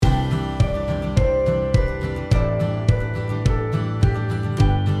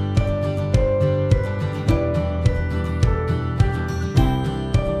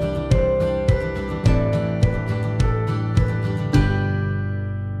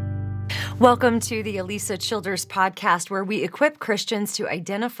Welcome to the Elisa Childers podcast, where we equip Christians to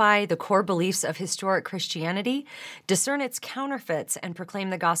identify the core beliefs of historic Christianity, discern its counterfeits, and proclaim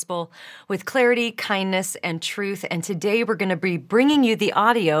the gospel with clarity, kindness, and truth. And today we're going to be bringing you the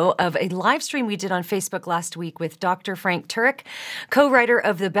audio of a live stream we did on Facebook last week with Dr. Frank Turek, co-writer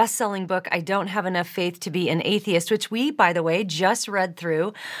of the best-selling book, I Don't Have Enough Faith to Be an Atheist, which we, by the way, just read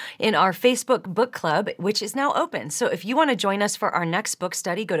through in our Facebook book club, which is now open. So if you want to join us for our next book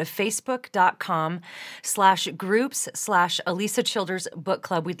study, go to facebook.com/groups/Elisa Childers Book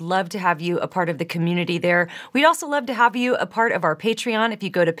Club. We'd love to have you a part of the community there. We'd also love to have you a part of our Patreon. If you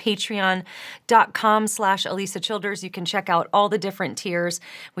go to patreon.com/Elisa Childers, you can check out all the different tiers.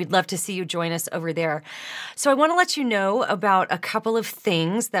 We'd love to see you join us over there. So I want to let you know about a couple of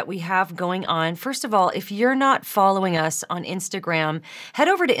things that we have going on. First of all, if you're not following us on Instagram, head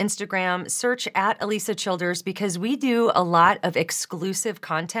over to Instagram, search at Elisa Childers, because we do a lot of exclusive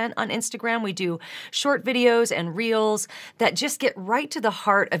content on Instagram. We do short videos and reels that just get right to the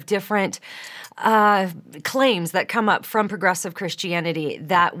heart of different claims that come up from progressive Christianity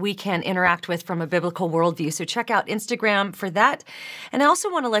that we can interact with from a biblical worldview. So check out Instagram for that. And I also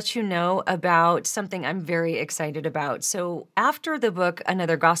want to let you know about something I'm very excited about. So after the book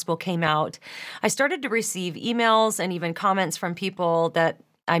Another Gospel came out, I started to receive emails and even comments from people that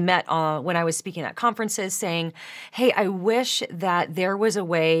I met when I was speaking at conferences saying, hey, I wish that there was a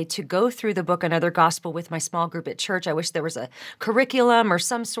way to go through the book Another Gospel with my small group at church. I wish there was a curriculum or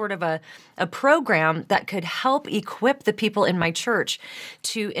some sort of a program that could help equip the people in my church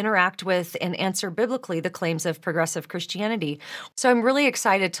to interact with and answer biblically the claims of progressive Christianity. So I'm really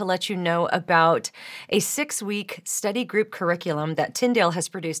excited to let you know about a 6-week study group curriculum that Tyndale has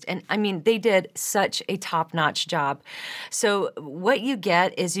produced. And I mean, they did such a top-notch job. So what you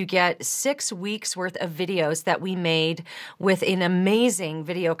get is you get 6 weeks worth of videos that we made with an amazing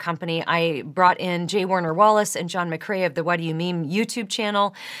video company. I brought in J. Warner Wallace and John McCrae of the What Do You Mean YouTube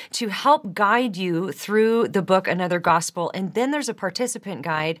channel to help guide you through the book Another Gospel. And then there's a participant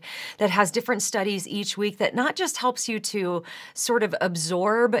guide that has different studies each week that not just helps you to sort of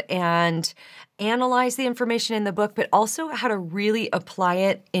absorb and analyze the information in the book, but also how to really apply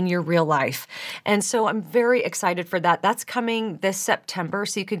it in your real life. And so I'm very excited for that. That's coming this September,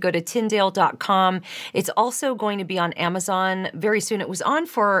 so you could go to Tyndale.com. It's also going to be on Amazon very soon. It was on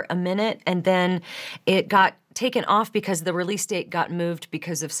for a minute, and then it got taken off because the release date got moved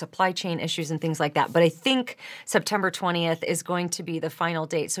because of supply chain issues and things like that. But I think September 20th is going to be the final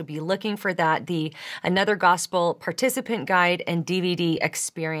date. So be looking for that, the Another Gospel Participant Guide and DVD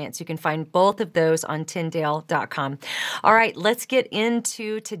Experience. You can find both of those on Tyndale.com. All right, let's get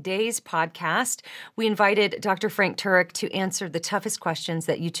into today's podcast. We invited Dr. Frank Turek to answer the toughest questions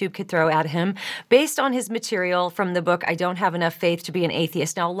that YouTube could throw at him based on his material from the book, I Don't Have Enough Faith to Be an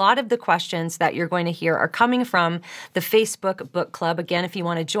Atheist. Now, a lot of the questions that you're going to hear are coming from the Facebook book club. Again, if you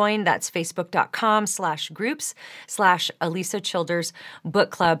want to join, that's facebook.com/groups/Elisa Childers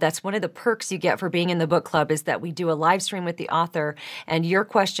Book Club. That's one of the perks you get for being in the book club, is that we do a live stream with the author and your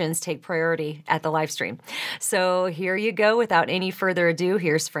questions take priority at the live stream. So here you go. Without any further ado,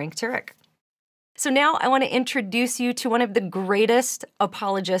 here's Frank Turek. So now I want to introduce you to one of the greatest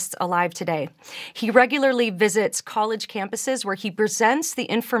apologists alive today. He regularly visits college campuses where he presents the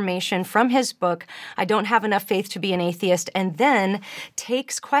information from his book, I Don't Have Enough Faith to Be an Atheist, and then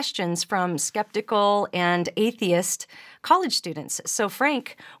takes questions from skeptical and atheist college students. So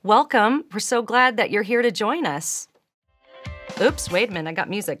Frank, welcome. We're so glad that you're here to join us. Oops, wait a minute. I got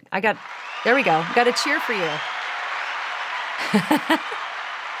music. There we go. Got a cheer for you.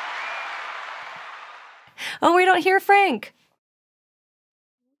 Oh, we don't hear Frank.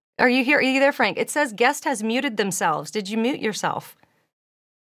 Are you here? Are you there, Frank? It says guest has muted themselves. Did you mute yourself?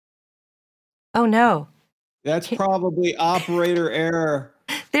 Oh, no. That's probably operator error.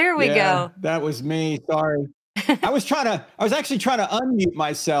 There we go. That was me. Sorry. I was actually trying to unmute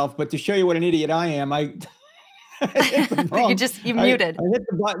myself, but to show you what an idiot I am, I hit the wrong, you muted. I hit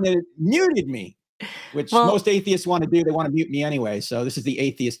the button and it muted me, which most atheists want to do. They want to mute me anyway. So this is the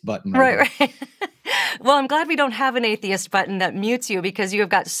atheist button. Right. Well, I'm glad we don't have an atheist button that mutes you, because you have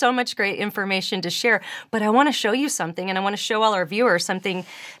got so much great information to share. But I want to show you something, and I want to show all our viewers something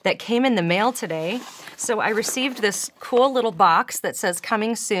that came in the mail today. So I received this cool little box that says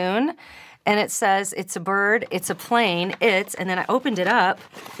coming soon, and it says it's a bird, it's a plane, and then I opened it up,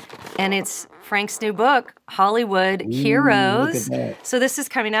 and it's Frank's new book, Hollywood Heroes. So this is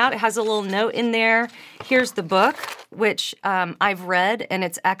coming out. It has a little note in there. Here's the book, which I've read, and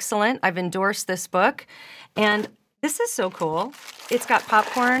it's excellent. I've endorsed this book. And this is so cool. It's got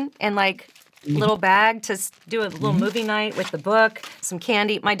popcorn and little bag to do a little movie night with the book, some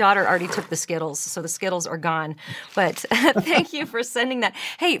candy. My daughter already took the Skittles, so the Skittles are gone. But thank you for sending that.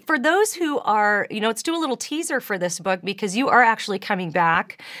 Hey, for those who are, let's do a little teaser for this book, because you are actually coming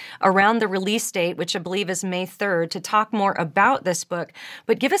back around the release date, which I believe is May 3rd, to talk more about this book.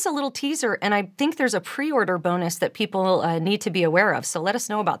 But give us a little teaser, and I think there's a pre-order bonus that people need to be aware of. So let us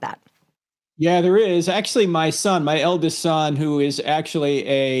know about that. Yeah, there is. Actually, my eldest son, who is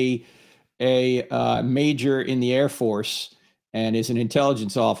actually a major in the Air Force and is an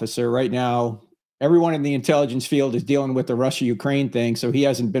intelligence officer. Right now, everyone in the intelligence field is dealing with the Russia-Ukraine thing, so he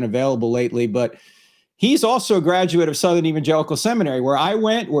hasn't been available lately. But he's also a graduate of Southern Evangelical Seminary, where I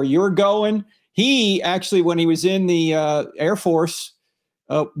went, where you're going. He actually, when he was in the Air Force,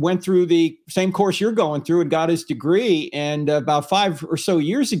 went through the same course you're going through and got his degree. And about 5 or so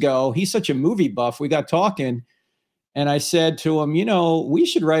years ago, he's such a movie buff, we got talking. And I said to him, we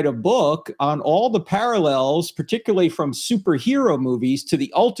should write a book on all the parallels, particularly from superhero movies to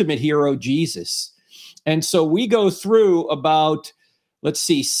the ultimate hero, Jesus. And so we go through about,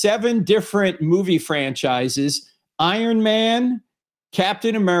 7 different movie franchises: Iron Man,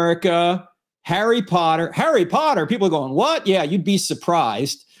 Captain America, Harry Potter. Harry Potter, people are going, what? Yeah, you'd be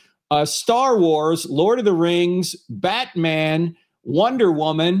surprised. Star Wars, Lord of the Rings, Batman, Wonder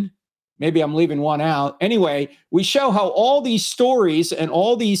Woman. Maybe I'm leaving one out. Anyway, we show how all these stories and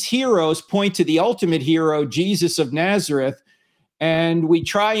all these heroes point to the ultimate hero, Jesus of Nazareth. And we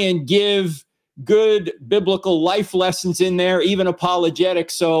try and give good biblical life lessons in there, even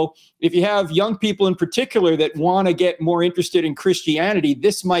apologetics. So if you have young people in particular that want to get more interested in Christianity,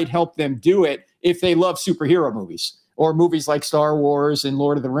 this might help them do it if they love superhero movies or movies like Star Wars and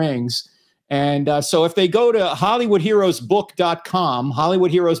Lord of the Rings. And so if they go to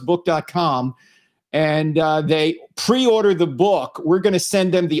hollywoodheroesbook.com, and they pre-order the book, we're going to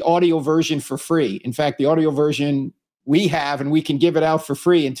send them the audio version for free. In fact, the audio version we have, and we can give it out for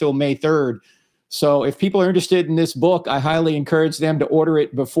free until May 3rd. So if people are interested in this book, I highly encourage them to order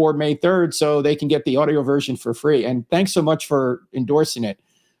it before May 3rd so they can get the audio version for free. And thanks so much for endorsing it,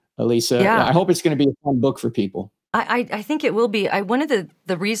 Elisa. Yeah. I hope it's going to be a fun book for people. I think it will be. One of the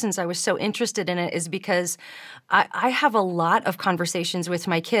reasons I was so interested in it is because I have a lot of conversations with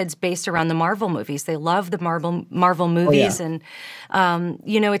my kids based around the Marvel movies. They love the Marvel movies. Oh, yeah. And,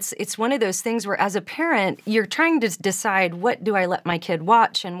 it's one of those things where as a parent, you're trying to decide, what do I let my kid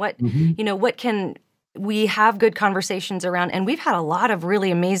watch, and what, what can we have good conversations around. And we've had a lot of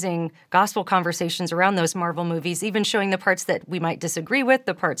really amazing gospel conversations around those Marvel movies, even showing the parts that we might disagree with,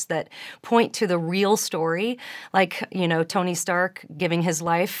 the parts that point to the real story, like, Tony Stark giving his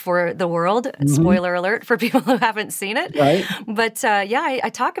life for the world. Spoiler alert for people who haven't seen it. Right. But I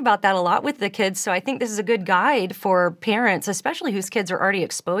talk about that a lot with the kids. So I think this is a good guide for parents, especially whose kids are already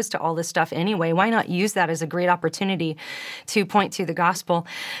exposed to all this stuff anyway. Why not use that as a great opportunity to point to the gospel?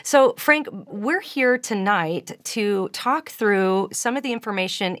 So, Frank, we're here tonight to talk through some of the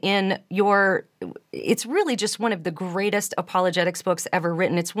information in it's really just one of the greatest apologetics books ever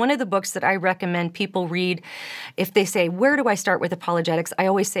written. It's one of the books that I recommend people read if they say, where do I start with apologetics? I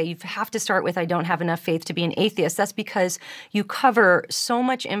always say you have to start with, I don't have enough faith to be an atheist. That's because you cover so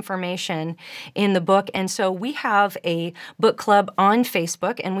much information in the book. And so we have a book club on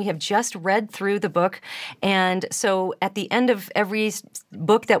Facebook, and we have just read through the book. And so at the end of every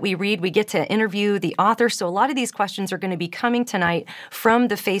book that we read, we get to interview the author. So a lot of these questions are going to be coming tonight from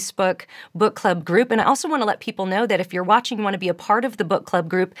the Facebook book club group. And I also want to let people know that if you're watching, you want to be a part of the book club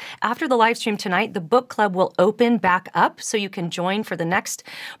group, after the live stream tonight, the book club will open back up so you can join for the next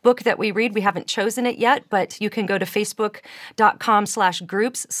book that we read. We haven't chosen it yet, but you can go to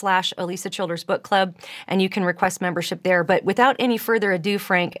facebook.com/groups/Elisa Childers Book Club, and you can request membership there. But without any further ado,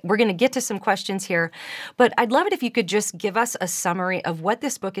 Frank, we're going to get to some questions here. But I'd love it if you could just give us a summary of what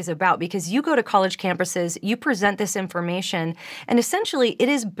this book is about, because you go to college campuses, you present this information, and essentially it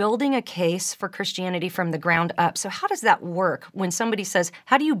is building a case for Christianity from the ground up. So how does that work when somebody says,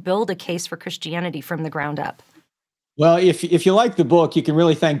 how do you build a case for Christianity from the ground up? Well, if you like the book, you can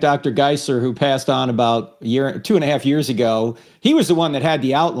really thank Dr. Geisler, who passed on about 2.5 years ago. He was the one that had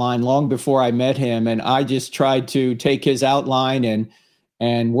the outline long before I met him, and I just tried to take his outline and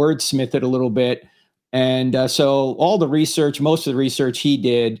wordsmith it a little bit. And so all the research, most of the research he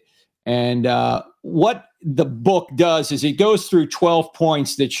did, and what the book does is it goes through 12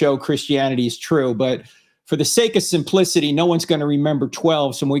 points that show Christianity is true. But for the sake of simplicity, no one's going to remember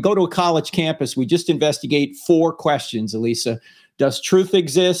 12. So when we go to a college campus, we just investigate 4 questions, Elisa. Does truth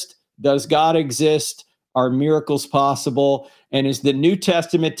exist? Does God exist? Are miracles possible? And is the New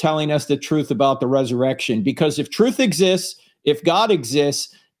Testament telling us the truth about the resurrection? Because if truth exists, if God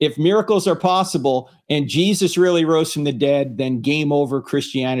exists, if miracles are possible and Jesus really rose from the dead, then game over,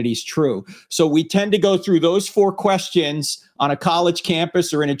 Christianity's true. So we tend to go through those 4 questions on a college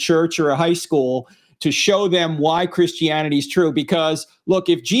campus or in a church or a high school to show them why Christianity is true. Because look,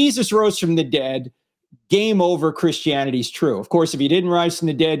 if Jesus rose from the dead, game over, Christianity's true. Of course, if he didn't rise from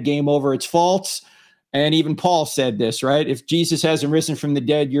the dead, game over, it's false. And even Paul said this, right? If Jesus hasn't risen from the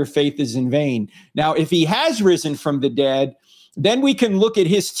dead, your faith is in vain. Now, if he has risen from the dead, then we can look at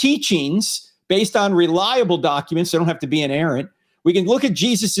his teachings based on reliable documents. They don't have to be inerrant. We can look at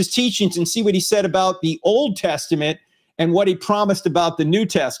Jesus's teachings and see what he said about the Old Testament and what he promised about the New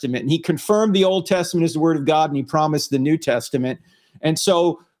Testament. And he confirmed the Old Testament as the word of God, and he promised the New Testament. And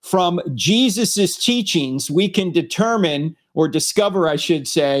so from Jesus's teachings, we can determine, or discover, I should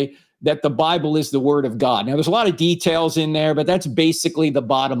say, that the Bible is the word of God. Now, there's a lot of details in there, but that's basically the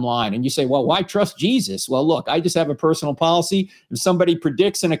bottom line. And you say, well, why trust Jesus? Well, look, I just have a personal policy. If somebody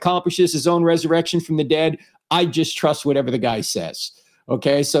predicts and accomplishes his own resurrection from the dead, I just trust whatever the guy says.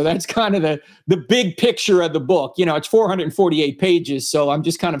 Okay, so that's kind of the big picture of the book. You know, it's 448 pages, so I'm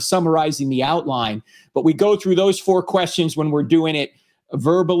just kind of summarizing the outline. But we go through those 4 questions when we're doing it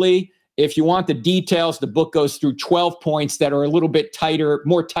verbally. If you want the details, the book goes through 12 points that are a little bit tighter,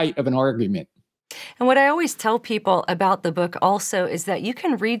 more tight of an argument. And what I always tell people about the book also is that you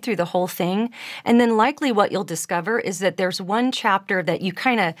can read through the whole thing, and then likely what you'll discover is that there's one chapter that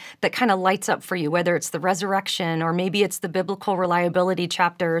that kind of lights up for you, whether it's the resurrection, or maybe it's the biblical reliability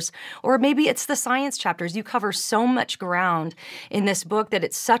chapters, or maybe it's the science chapters. You cover so much ground in this book that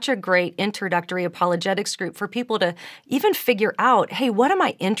it's such a great introductory apologetics group for people to even figure out, hey, what am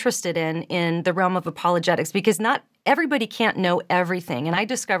I interested in the realm of apologetics? Because not everybody can't know everything. And I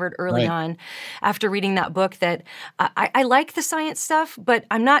discovered early on after reading that book that I like the science stuff, but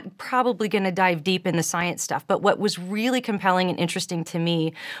I'm not probably going to dive deep in the science stuff. But what was really compelling and interesting to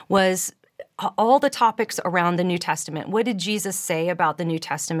me was all the topics around the New Testament. What did Jesus say about the New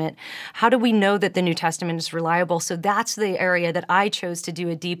Testament? How do we know that the New Testament is reliable? So that's the area that I chose to do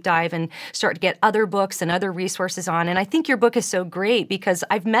a deep dive and start to get other books and other resources on. And I think your book is so great because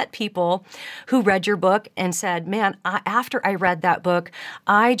I've met people who read your book and said, man, after I read that book,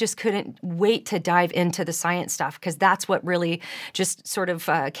 I just couldn't wait to dive into the science stuff because that's what really just sort of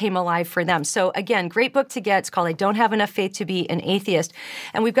came alive for them. So again, great book to get. It's called I Don't Have Enough Faith to Be an Atheist.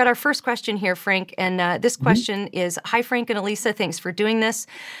 And we've got our first question here, Frank, and this question is, hi, Frank and Elisa, thanks for doing this.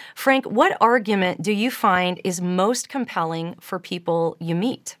 Frank, what argument do you find is most compelling for people you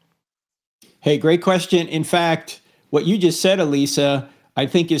meet? Hey, great question. In fact, what you just said, Elisa, I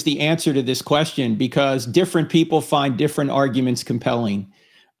think is the answer to this question because different people find different arguments compelling.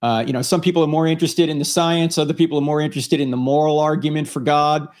 Some people are more interested in the science. Other people are more interested in the moral argument for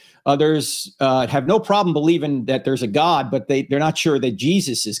God. Others have no problem believing that there's a God, but they're not sure that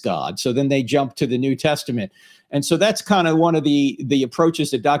Jesus is God. So then they jump to the New Testament. And so that's kind of one of the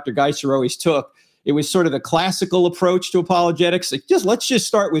approaches that Dr. Geisler always took. It was sort of the classical approach to apologetics. Let's just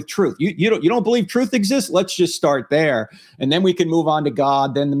start with truth. You don't believe truth exists? Let's just start there. And then we can move on to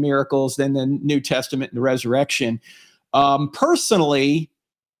God, then the miracles, then the New Testament and the resurrection. Personally,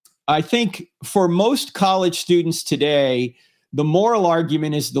 I think for most college students today, the moral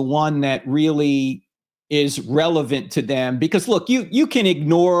argument is the one that really is relevant to them because look, you can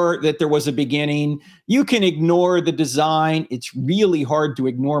ignore that there was a beginning. You can ignore the design. It's really hard to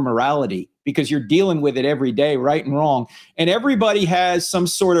ignore morality because you're dealing with it every day, right and wrong. And everybody has some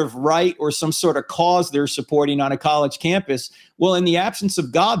sort of right or some sort of cause they're supporting on a college campus. Well, in the absence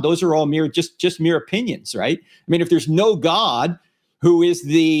of God, those are all just mere opinions, right? I mean, if there's no God who is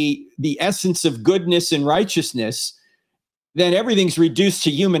the essence of goodness and righteousness, then everything's reduced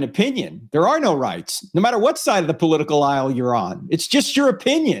to human opinion. There are no rights, no matter what side of the political aisle you're on. It's just your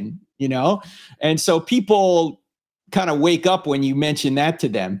opinion, And so people kind of wake up when you mention that to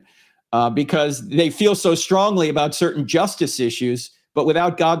them because they feel so strongly about certain justice issues. But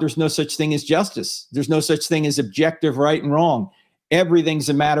without God, there's no such thing as justice. There's no such thing as objective right and wrong. Everything's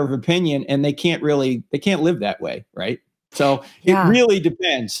a matter of opinion, and they can't live that way, right? So it really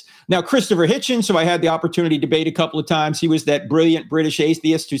depends. Now, Christopher Hitchens, who I had the opportunity to debate a couple of times, he was that brilliant British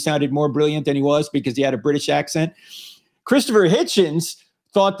atheist who sounded more brilliant than he was because he had a British accent. Christopher Hitchens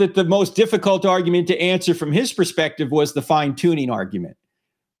thought that the most difficult argument to answer from his perspective was the fine-tuning argument,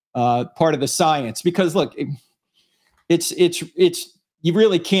 part of the science. Because look, it's you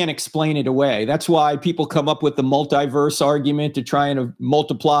really can't explain it away. That's why people come up with the multiverse argument to try and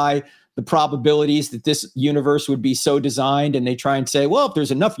multiply the probabilities that this universe would be so designed. And they try and say, well, if there's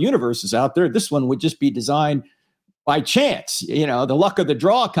enough universes out there, this one would just be designed by chance, the luck of the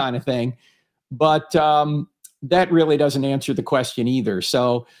draw kind of thing. But that really doesn't answer the question either.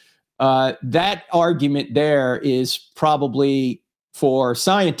 So that argument there is probably, for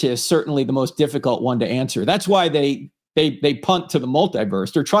scientists, certainly the most difficult one to answer. That's why they punt to the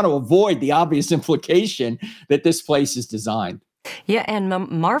multiverse. They're trying to avoid the obvious implication that this place is designed. Yeah, and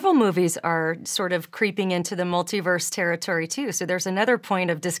Marvel movies are sort of creeping into the multiverse territory too. So there's another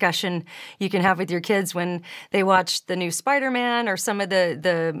point of discussion you can have with your kids when they watch the new Spider-Man or some of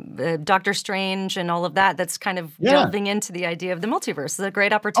the Doctor Strange and all of that. That's kind of delving into the idea of the multiverse. It's a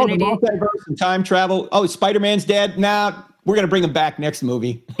great opportunity. Oh, the multiverse and time travel. Oh, Spider-Man's dead. Now we're going to bring him back next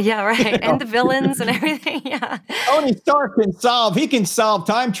movie. Yeah, right. And the villains and everything. Yeah. Tony Stark he can solve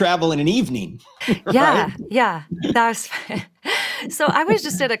time travel in an evening. Yeah, right? yeah. That's so I was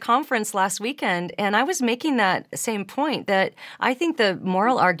just at a conference last weekend, and I was making that same point that I think the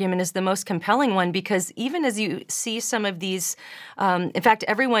moral argument is the most compelling one, because even as you see some of these, in fact,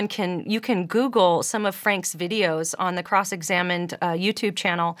 you can Google some of Frank's videos on the Cross-Examined YouTube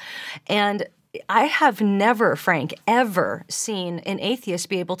channel, and I have never, Frank, ever seen an atheist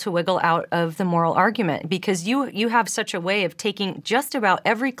be able to wiggle out of the moral argument, because you have such a way of taking just about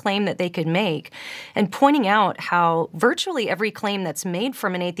every claim that they could make and pointing out how virtually every claim that's made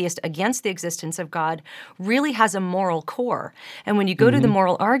from an atheist against the existence of God really has a moral core. And when you go to the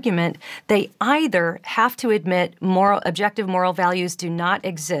moral argument, they either have to admit objective moral values do not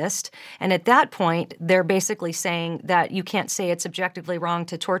exist, and at that point, they're basically saying that you can't say it's objectively wrong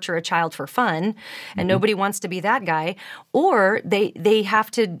to torture a child for fun, and nobody wants to be that guy, or I've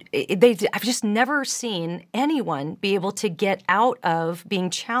just never seen anyone be able to get out of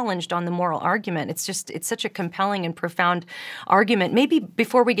being challenged on the moral argument. It's such a compelling and profound argument. Maybe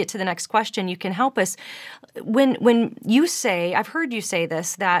before we get to the next question, you can help us. When you say, I've heard you say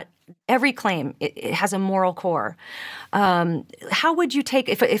this, that every claim it has a moral core. How would you take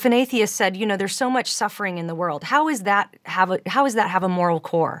if an atheist said, there's so much suffering in the world? How does that have a moral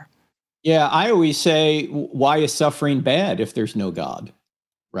core? Yeah, I always say, why is suffering bad if there's no God,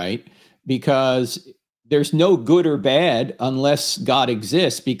 right? Because there's no good or bad unless God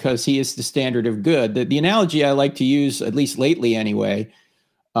exists, because he is the standard of good. The analogy I like to use, at least lately anyway,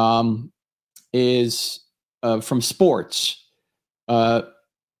 is from sports. Why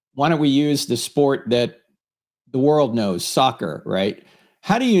don't we use the sport that the world knows, soccer, right?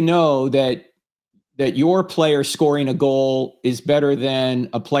 How do you know that your player scoring a goal is better than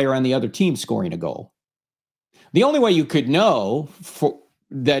a player on the other team scoring a goal? The only way you could know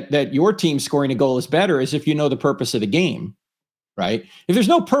that your team scoring a goal is better is if you know the purpose of the game, right? If there's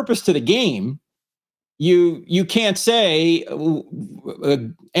no purpose to the game, you can't say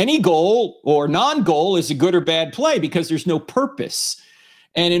any goal or non-goal is a good or bad play, because there's no purpose.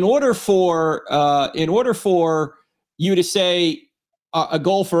 And in order for you to say a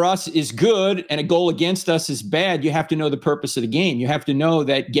goal for us is good and a goal against us is bad, you have to know the purpose of the game. You have to know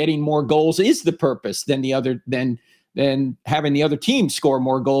that getting more goals is the purpose than having the other team score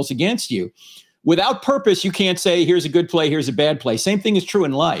more goals against you. Without purpose, you can't say here's a good play, here's a bad play. Same thing is true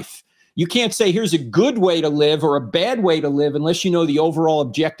in life. You can't say here's a good way to live or a bad way to live unless you know the overall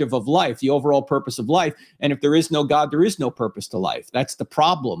objective of life, the overall purpose of life. And if there is no God, there is no purpose to life. That's the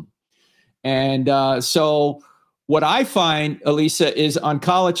problem. And so what I find, Elisa, is on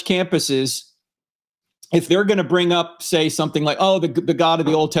college campuses, if they're going to bring up, say, something like, oh, the God of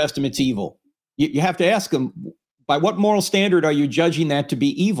the Old Testament's evil, you have to ask them, by what moral standard are you judging that to be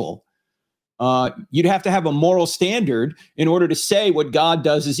evil? You'd have to have a moral standard in order to say what God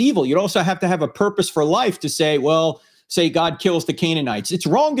does is evil. You'd also have to have a purpose for life to say, well, say God kills the Canaanites. It's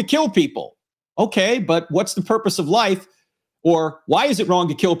wrong to kill people. Okay, but what's the purpose of life? Or why is it wrong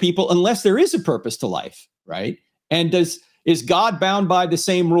to kill people unless there is a purpose to life, right? And is God bound by the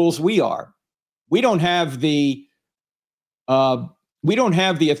same rules we are? We don't have the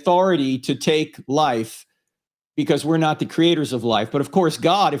authority to take life because we're not the creators of life. But of course,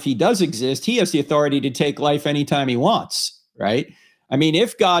 God, if he does exist, he has the authority to take life anytime he wants, right? I mean,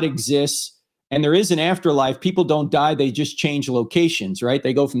 if God exists and there is an afterlife, people don't die, they just change locations, right?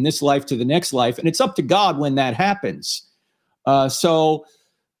 They go from this life to the next life, and it's up to God when that happens. So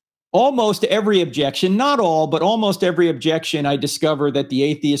almost every objection, not all, but almost every objection I discover that the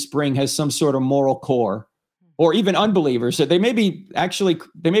atheists bring has some sort of moral core, or even unbelievers. So they may be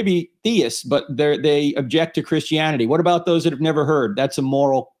theists, but they object to Christianity. What about those that have never heard? That's a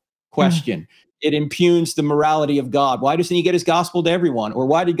moral question. It impugns the morality of God. Why doesn't he get his gospel to everyone? Or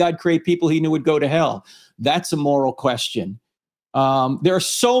why did God create people he knew would go to hell? That's a moral question. There are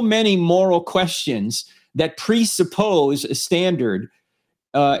so many moral questions that presuppose a standard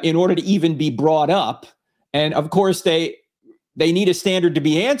in order to even be brought up. And of course, they need a standard to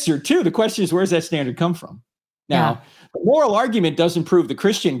be answered too. The question is, where does that standard come from? Now, the moral argument doesn't prove the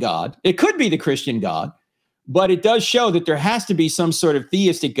Christian God. It could be the Christian God, but it does show that there has to be some sort of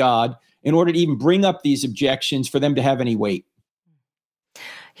theistic God in order to even bring up these objections for them to have any weight.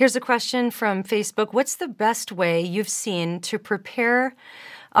 Here's a question from Facebook. What's the best way you've seen to prepare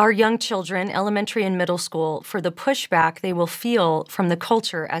our young children, elementary and middle school, for the pushback they will feel from the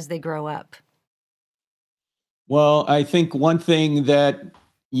culture as they grow up? Well, I think one thing that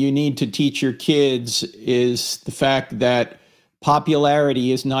you need to teach your kids is the fact that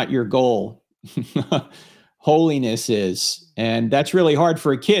popularity is not your goal. Holiness is. And that's really hard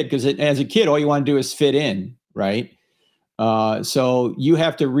for a kid because as a kid, all you want to do is fit in, right? So you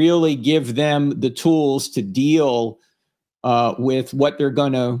have to really give them the tools to deal with what they're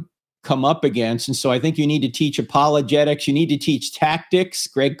going to come up against. And so I think you need to teach apologetics. You need to teach tactics,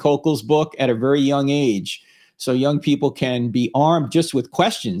 Greg Koukl's book, at a very young age. So young people can be armed just with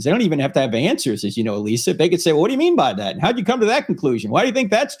questions. They don't even have to have answers, as you know, Lisa. They could say, well, what do you mean by that? And how'd you come to that conclusion? Why do you think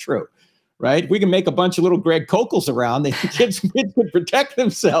that's true? Right? We can make a bunch of little Greg Koukls around. The kids could protect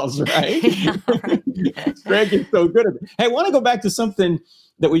themselves, right? Yeah, right. Greg is so good at it. Hey, I want to go back to something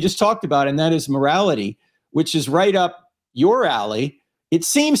that we just talked about, and that is morality, which is right up your alley. It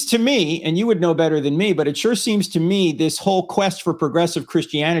seems to me, and you would know better than me, but it sure seems to me this whole quest for progressive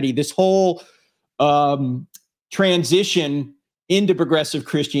Christianity, this whole transition into progressive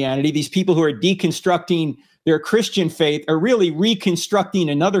Christianity, these people who are deconstructing their Christian faith are really reconstructing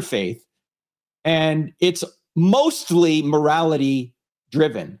another faith. And it's mostly morality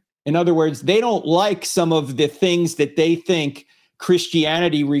driven. In other words, they don't like some of the things that they think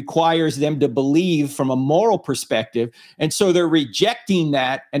Christianity requires them to believe from a moral perspective. And so they're rejecting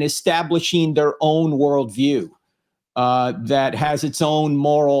that and establishing their own worldview that has its own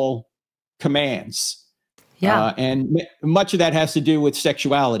moral commands. Yeah. And much of that has to do with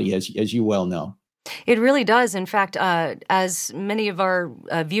sexuality, as you well know. It really does. In fact, as many of our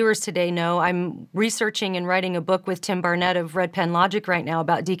viewers today know, I'm researching and writing a book with Tim Barnett of Red Pen Logic right now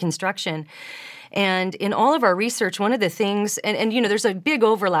about deconstruction. And in all of our research, one of the things, and you know, there's a big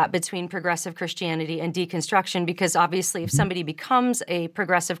overlap between progressive Christianity and deconstruction, because obviously if somebody becomes a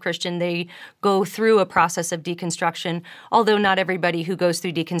progressive Christian, they go through a process of deconstruction, although not everybody who goes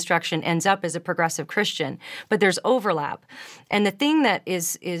through deconstruction ends up as a progressive Christian. But there's overlap. And the thing that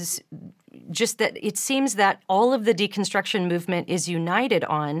is just that it seems that all of the deconstruction movement is united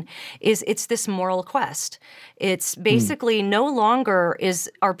on is it's this moral quest. It's basically no longer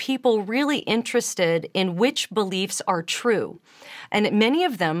are people really interested in which beliefs are true. And many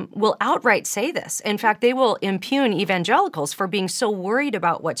of them will outright say this. In fact, they will impugn evangelicals for being so worried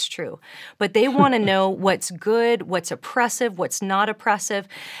about what's true. But they want to know what's good, what's oppressive, what's not oppressive.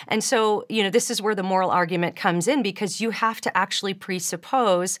 And so, you know, this is where the moral argument comes in, because you have to actually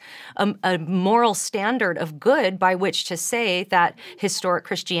presuppose a moral standard of good by which to say that historic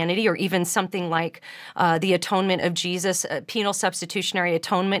Christianity, or even something like the atonement of Jesus, penal substitutionary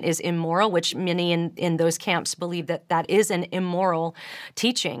atonement, is immoral, which many in those camps believe that that is an immoral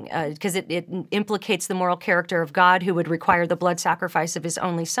teaching, because it implicates the moral character of God, who would require the blood sacrifice of his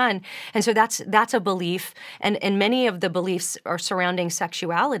only son. And so that's a belief. And many of the beliefs are surrounding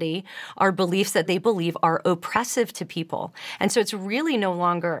sexuality are beliefs that they believe are oppressive to people. And so it's really no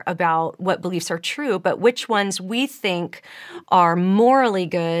longer about what beliefs are true, but which ones we think are morally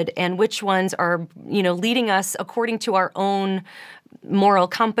good and which ones are, you know, leading us according to our own moral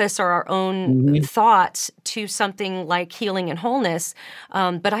compass or our own thoughts to something like healing and wholeness.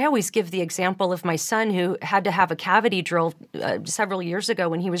 But I always give the example of my son, who had to have a cavity drill several years ago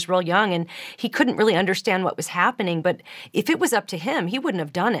when he was real young, and he couldn't really understand what was happening. But if it was up to him, he wouldn't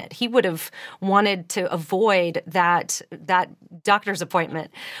have done it. He would have wanted to avoid that doctor's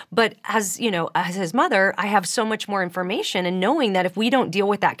appointment. But as you know, as his mother, I have so much more information, and knowing that if we don't deal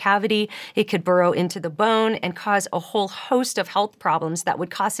with that cavity, it could burrow into the bone and cause a whole host of health problems that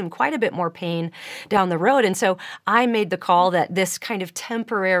would cause him quite a bit more pain down the road. And so I made the call that this kind of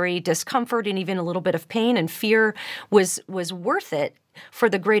temporary discomfort and even a little bit of pain and fear was worth it for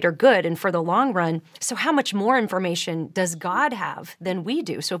the greater good and for the long run. So how much more information does God have than we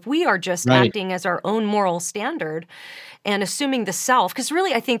do? So if we are just acting as our own moral standard and assuming the self, because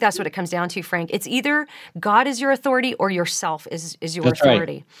really I think that's what it comes down to, Frank. It's either God is your authority or yourself is your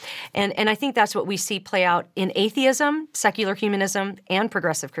authority. Right. And I think that's what we see play out in atheism, secular humanism, and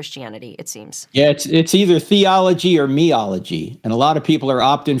progressive Christianity, it seems. Yeah, it's either theology or meology. And a lot of people are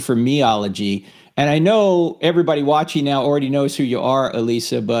opting for meology. And I know everybody watching now already knows who you are,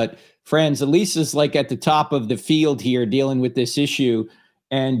 Elisa, but friends, Elisa's like at the top of the field here dealing with this issue.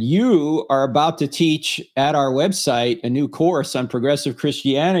 And you are about to teach at our website a new course on progressive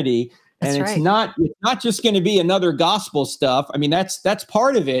Christianity That's And right. it's not just going to be another gospel stuff. I mean, that's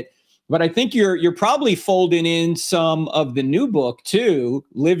part of it. But I think you're probably folding in some of the new book too,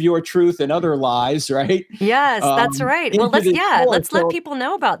 Live Your Truth and Other Lies, right? Yes, that's right. Well, Into this course. let's let So people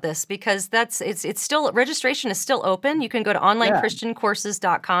know about this because it's still registration is still open. You can go to yeah,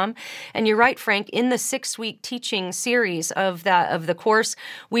 onlinechristiancourses.com. And you're right, Frank, in the 6-week teaching series of the course,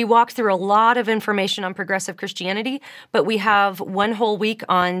 we walk through a lot of information on progressive Christianity, but we have one whole week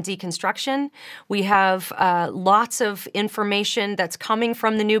on deconstruction. We have lots of information that's coming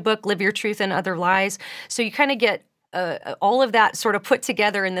from the new book, Live Your Truth and Other Lies. So you kind of get all of that sort of put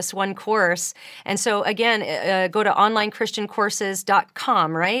together in this one course. And so again, go to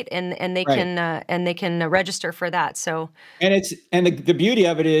onlinechristiancourses.com, right? And right. they can register for that. So And the beauty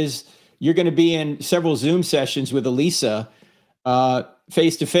of it is you're going to be in several Zoom sessions with Elisa,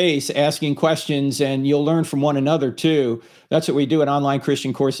 face to face, asking questions, and you'll learn from one another too. That's what we do at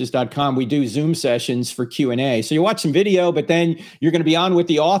onlinechristiancourses.com. We do Zoom sessions for Q&A. So you watch some video, but then you're going to be on with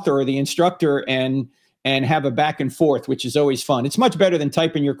the author or the instructor and have a back and forth, which is always fun. It's much better than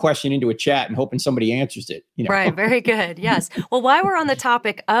typing your question into a chat and hoping somebody answers it. right, very good. Yes. Well, while we're on the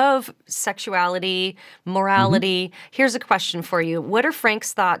topic of sexuality, morality, here's a question for you. What are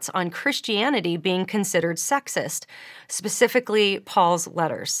Frank's thoughts on Christianity being considered sexist, specifically Paul's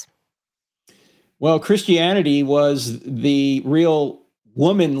letters? Well, Christianity was the real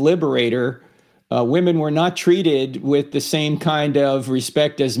woman liberator. Women were not treated with the same kind of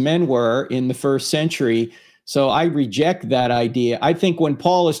respect as men were in the first century. So I reject that idea. I think when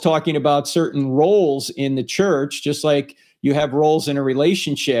Paul is talking about certain roles in the church, just like you have roles in a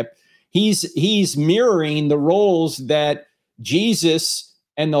relationship, he's mirroring the roles that Jesus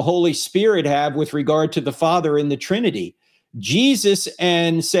and the Holy Spirit have with regard to the Father in the Trinity. Jesus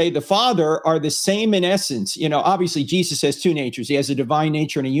and, say, the Father are the same in essence. You know, obviously Jesus has two natures. He has a divine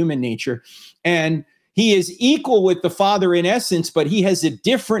nature and a human nature. And he is equal with the Father in essence, but he has a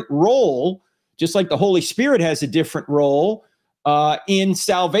different role, just like the Holy Spirit has a different role in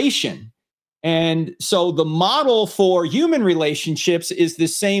salvation. And so the model for human relationships is the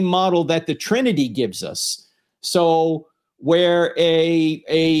same model that the Trinity gives us. So where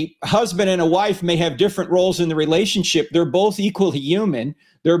a husband and a wife may have different roles in the relationship, they're both equally human.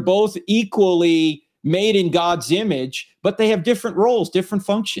 They're both equally made in God's image, but they have different roles, different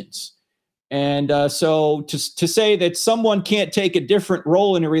functions. And so to say that someone can't take a different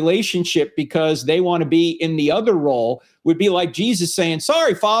role in a relationship because they want to be in the other role would be like Jesus saying,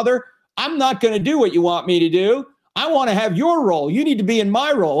 sorry, Father, I'm not going to do what you want me to do. I want to have your role. You need to be in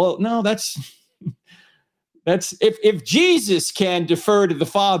my role. Well, no, that's if Jesus can defer to the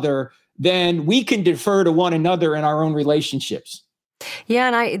Father, then we can defer to one another in our own relationships.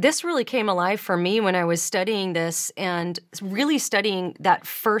 Yeah, and this really came alive for me when I was studying this and really studying that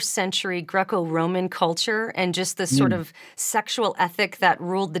first century Greco-Roman culture and just the sort of sexual ethic that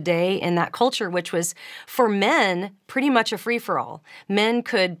ruled the day in that culture, which was for men pretty much a free-for-all. Men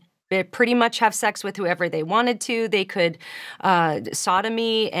could pretty much have sex with whoever they wanted to. They could,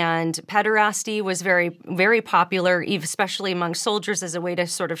 sodomy and pederasty was very, very popular, especially among soldiers as a way to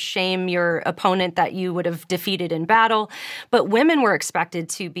sort of shame your opponent that you would have defeated in battle. But women were expected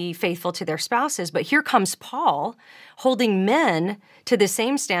to be faithful to their spouses. But here comes Paul holding men to the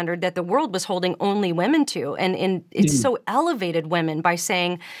same standard that the world was holding only women to. And it's so elevated women by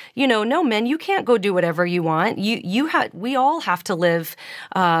saying, you know, no, men, you can't go do whatever you want. We all have to live.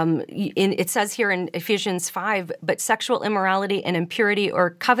 It says here in Ephesians 5, but sexual immorality and impurity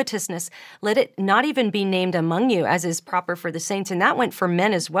or covetousness, let it not even be named among you, as is proper for the saints. And that went for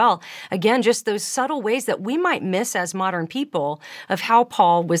men as well. Again, just those subtle ways that we might miss as modern people of how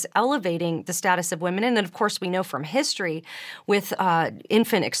Paul was elevating the status of women. And then, of course, we know from history with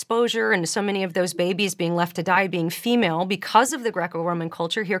infant exposure and so many of those babies being left to die being female because of the Greco-Roman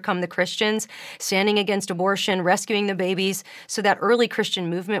culture. Here come the Christians standing against abortion, rescuing the babies. So that early Christian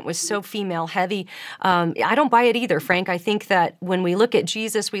movement was so female heavy. I don't buy it either, Frank. I think that when we look at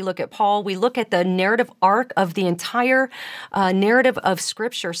Jesus, we look at Paul, we look at the narrative arc of the entire narrative of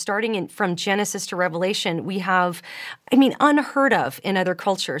Scripture, starting from Genesis to Revelation, we have, unheard of in other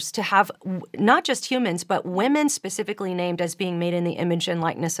cultures to have not just humans, but women specifically named as being made in the image and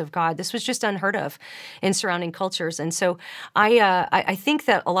likeness of God. This was just unheard of in surrounding cultures. And so I think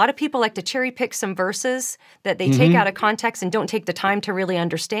that a lot of people like to cherry pick some verses that they take out of context and don't take the time to really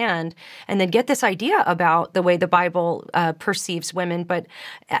understand, and then get this idea about the way the Bible perceives women. But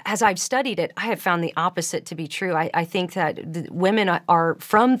as I've studied it, I have found the opposite to be true. I think that women are,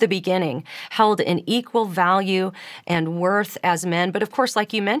 from the beginning, held in equal value and worth as men. But of course,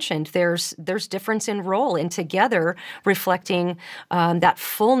 like you mentioned, there's difference in role, and together together, reflecting that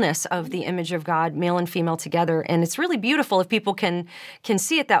fullness of the image of God, male and female together. And it's really beautiful if people can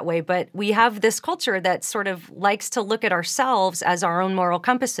see it that way. But we have this culture that sort of likes to look at ourselves as our own moral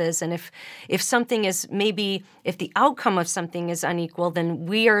compasses. And if something is if the outcome of something is unequal, then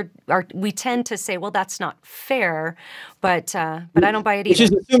we tend to say, well, that's not fair. But I don't buy it either. Which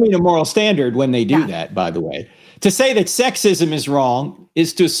is assuming a moral standard when they do that, by the way. To say that sexism is wrong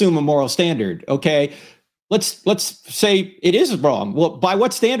is to assume a moral standard. Okay, let's say it is wrong. Well, by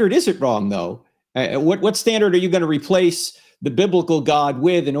what standard is it wrong, though? What standard are you going to replace the biblical God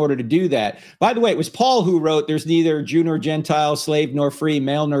with in order to do that? By the way, it was Paul who wrote, "There's neither Jew nor Gentile, slave nor free,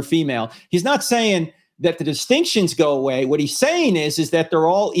 male nor female." He's not saying that the distinctions go away. What he's saying is that they're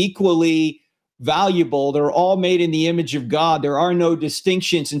all equally valuable. They're all made in the image of God. There are no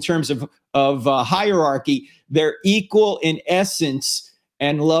distinctions in terms of hierarchy. They're equal in essence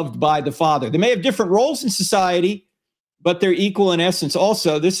and loved by the Father. They may have different roles in society, but they're equal in essence.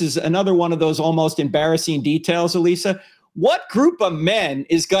 Also, this is another one of those almost embarrassing details, Elisa. What group of men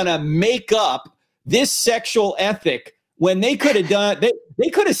is going to make up this sexual ethic when they could have done, they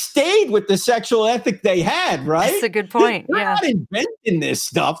could have stayed with the sexual ethic they had, right? That's a good point. They're not inventing this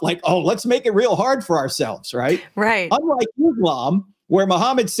stuff like, oh, let's make it real hard for ourselves, right? Right. Unlike Islam, where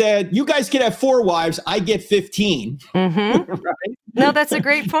Muhammad said, you guys can have 4 wives, I get 15. Mm-hmm. Right? No, that's a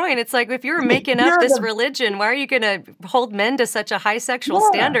great point. It's like, if you were making up this religion, why are you going to hold men to such a high sexual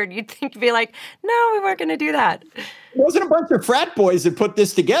standard? You'd think, be like, no, we weren't going to do that. It wasn't a bunch of frat boys that put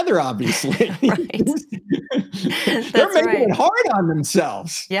this together, obviously. Right. They're making it hard on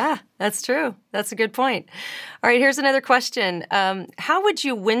themselves. Yeah, that's true. That's a good point. All right, here's another question. How would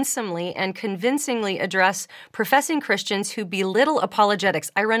you winsomely and convincingly address professing Christians who belittle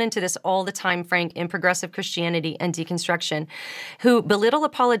apologetics? I run into this all the time, Frank, in progressive Christianity and deconstruction, who belittle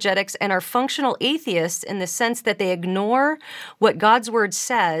apologetics and are functional atheists in the sense that they ignore what God's word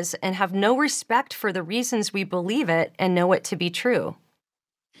says and have no respect for the reasons we believe it and know it to be true.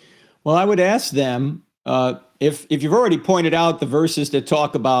 Well, I would ask them, if you've already pointed out the verses that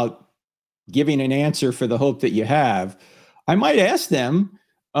talk about giving an answer for the hope that you have, I might ask them,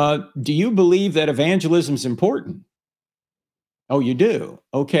 do you believe that evangelism is important? Oh, you do?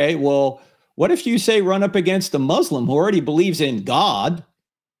 Okay, well, what if you say run up against a Muslim who already believes in God?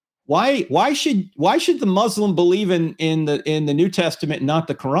 Why should the Muslim believe in the New Testament and not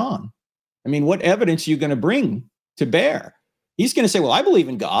the Quran? I mean, what evidence are you going to bring to bear? He's going to say, well, I believe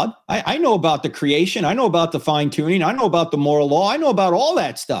in God. I know about the creation. I know about the fine tuning. I know about the moral law. I know about all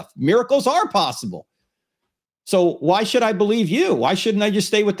that stuff. Miracles are possible. So why should I believe you? Why shouldn't I just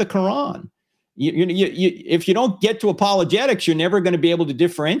stay with the Quran? If you don't get to apologetics, you're never going to be able to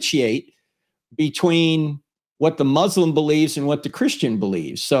differentiate between what the Muslim believes and what the Christian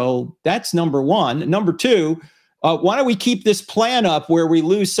believes. So that's number one. Number two, why don't we keep this plan up where we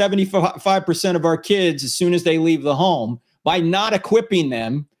lose 75% of our kids as soon as they leave the home by not equipping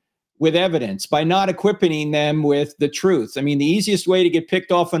them with evidence, by not equipping them with the truth? I mean, the easiest way to get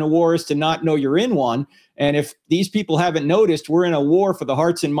picked off in a war is to not know you're in one. And if these people haven't noticed, we're in a war for the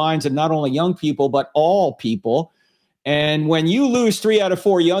hearts and minds of not only young people, but all people. And when you lose 3 out of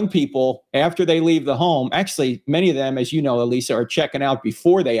 4 young people after they leave the home, actually, many of them, as you know, Elisa, are checking out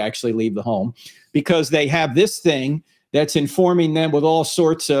before they actually leave the home because they have this thing that's informing them with all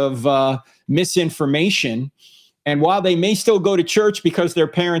sorts of misinformation. And while they may still go to church because their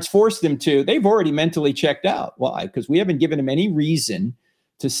parents forced them to, they've already mentally checked out. Why? Because we haven't given them any reason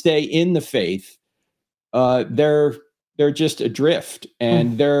to stay in the faith. They're just adrift,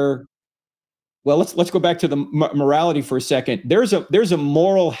 and they're, well, let's go back to the morality for a second. There's a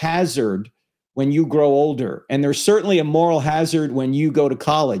moral hazard when you grow older, and there's certainly a moral hazard when you go to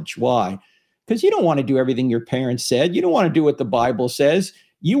college. Why? Because you don't want to do everything your parents said. You don't want to do what the Bible says.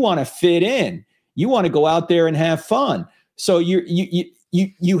 You want to fit in. You want to go out there and have fun. So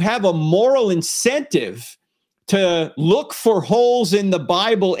you have a moral incentive to look for holes in the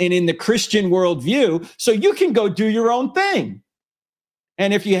Bible and in the Christian worldview so you can go do your own thing.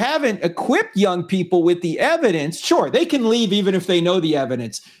 And if you haven't equipped young people with the evidence, sure, they can leave even if they know the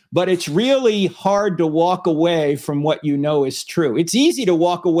evidence, but it's really hard to walk away from what you know is true. It's easy to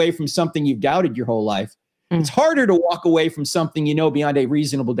walk away from something you've doubted your whole life. It's harder to walk away from something you know beyond a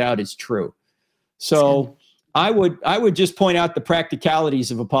reasonable doubt is true. So I would just point out the practicalities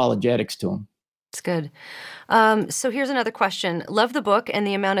of apologetics to them. It's good. So here's another question. Love the book and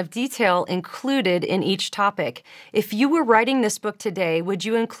the amount of detail included in each topic. If you were writing this book today, would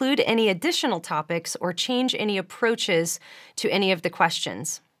you include any additional topics or change any approaches to any of the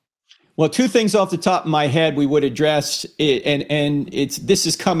questions? Well, 2 things off the top of my head we would address, and this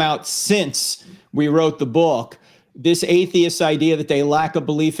has come out since we wrote the book. this atheist idea that they lack a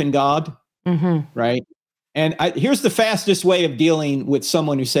belief in God, right? And here's the fastest way of dealing with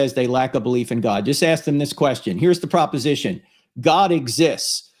someone who says they lack a belief in God. Just ask them this question. Here's the proposition. God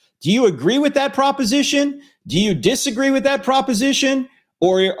exists. Do you agree with that proposition? Do you disagree with that proposition?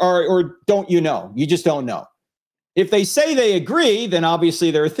 Or don't you know? You just don't know. If they say they agree, then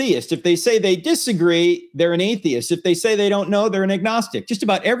obviously they're a theist. If they say they disagree, they're an atheist. If they say they don't know, they're an agnostic. Just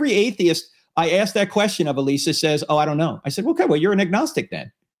about every atheist I asked that question of, Elisa, says, oh, I don't know. I said, okay, well, you're an agnostic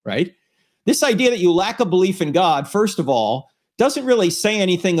then, right? This idea that you lack a belief in God, first of all, doesn't really say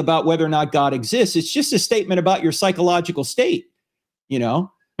anything about whether or not God exists. It's just a statement about your psychological state. You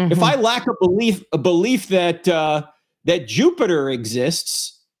know, if I lack a belief that that Jupiter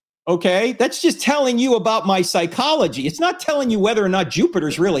exists, okay, that's just telling you about my psychology. It's not telling you whether or not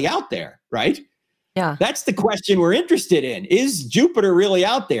Jupiter's really out there, right? Yeah. That's the question we're interested in. Is Jupiter really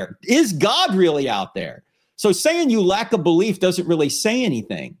out there? Is God really out there? So saying you lack a belief doesn't really say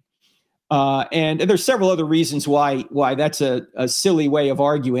anything. And there's several other reasons why that's a silly way of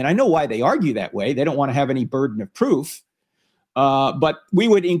arguing. I know why they argue that way. They don't want to have any burden of proof. But we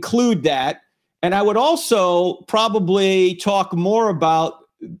would include that. And I would also probably talk more about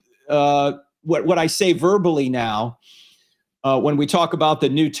what I say verbally now when we talk about the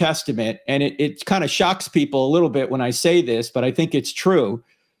New Testament. And it kind of shocks people a little bit when I say this, but I think it's true.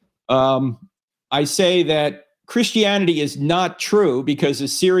 I say that Christianity is not true because a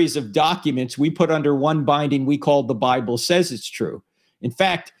series of documents we put under one binding we call the Bible says it's true. In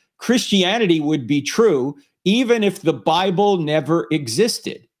fact, Christianity would be true even if the Bible never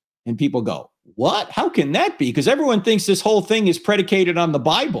existed. And people go, what? How can that be? Because everyone thinks this whole thing is predicated on the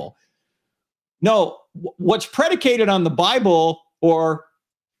Bible. No, what's predicated on the Bible, or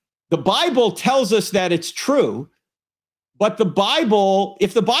the Bible tells us that it's true, but the Bible,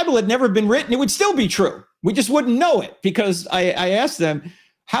 if the Bible had never been written, it would still be true. We just wouldn't know it, because I asked them,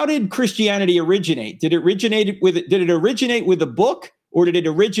 how did Christianity originate? Did it originate with a book, or did it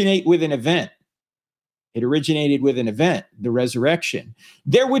originate with an event? It originated with an event, the resurrection.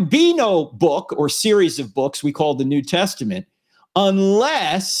 There would be no book or series of books we call the New Testament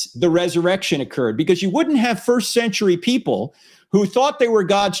unless the resurrection occurred, because you wouldn't have first century people who thought they were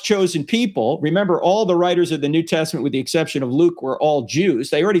God's chosen people. Remember, all the writers of the New Testament, with the exception of Luke, were all Jews.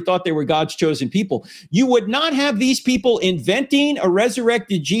 They already thought they were God's chosen people. You would not have these people inventing a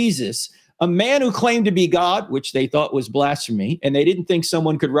resurrected Jesus, a man who claimed to be God, which they thought was blasphemy, and they didn't think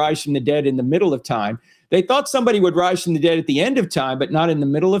someone could rise from the dead in the middle of time. They thought somebody would rise from the dead at the end of time, but not in the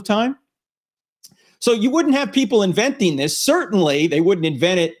middle of time. So you wouldn't have people inventing this. Certainly, they wouldn't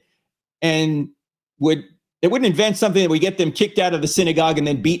invent it and they wouldn't invent something that would get them kicked out of the synagogue and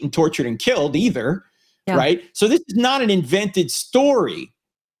then beaten, tortured, and killed either, right? So this is not an invented story.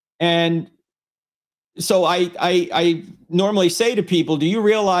 And so I normally say to people, do you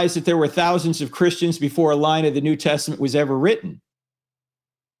realize that there were thousands of Christians before a line of the New Testament was ever written?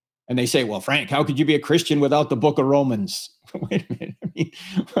 And they say, well, Frank, how could you be a Christian without the book of Romans? Wait a minute. I mean,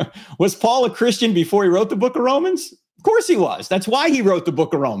 was Paul a Christian before he wrote the book of Romans? Of course he was. That's why he wrote the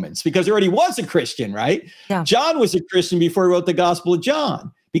book of Romans, because he already was a Christian, right? Yeah. John was a Christian before he wrote the Gospel of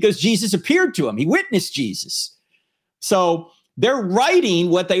John, because Jesus appeared to him. He witnessed Jesus. So they're writing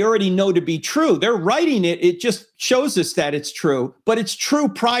what they already know to be true. They're writing it. It just shows us that it's true, but it's true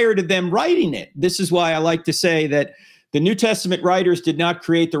prior to them writing it. This is why I like to say that the New Testament writers did not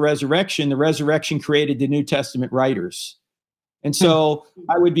create the resurrection. The resurrection created the New Testament writers. And so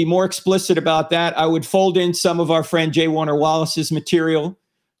I would be more explicit about that. I would fold in some of our friend J. Warner Wallace's material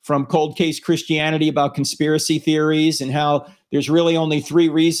from Cold Case Christianity about conspiracy theories and how there's really only 3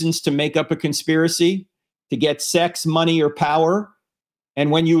 reasons to make up a conspiracy: to get sex, money, or power.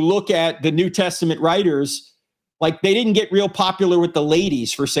 And when you look at the New Testament writers, like, they didn't get real popular with the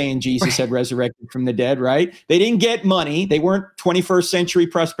ladies for saying Jesus had resurrected from the dead, right? They didn't get money. They weren't 21st century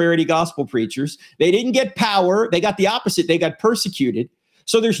prosperity gospel preachers. They didn't get power. They got the opposite. They got persecuted.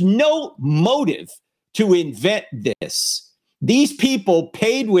 So there's no motive to invent this. These people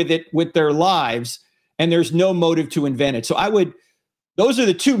paid with it with their lives, and there's no motive to invent it. So those are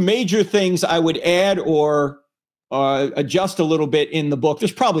the 2 major things I would add or adjust a little bit in the book.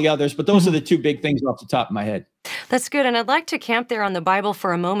 There's probably others, but those are the 2 big things off the top of my head. That's good. And I'd like to camp there on the Bible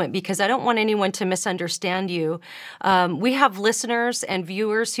for a moment, because I don't want anyone to misunderstand you. We have listeners and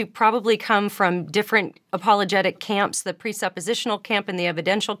viewers who probably come from different apologetic camps, the presuppositional camp and the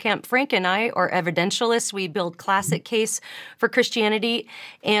evidential camp. Frank and I are evidentialists. We build classic case for Christianity.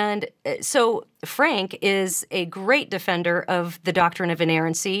 And so Frank is a great defender of the doctrine of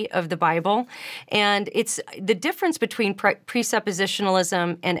inerrancy of the Bible. And it's the difference between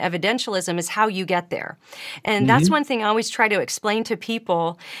presuppositionalism and evidentialism is how you get there. And that's one thing I always try to explain to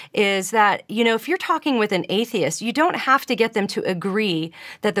people is that, if you're talking with an atheist, you don't have to get them to agree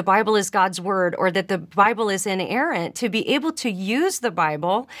that the Bible is God's word or that the Bible is inerrant to be able to use the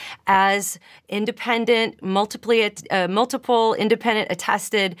Bible as independent, multiple independent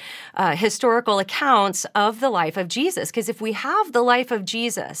attested historical accounts of the life of Jesus. Because if we have the life of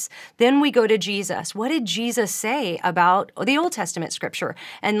Jesus, then we go to Jesus. What did Jesus say about the Old Testament scripture?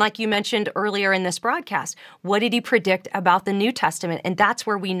 And like you mentioned earlier in this broadcast, what did he predict about the New Testament? And that's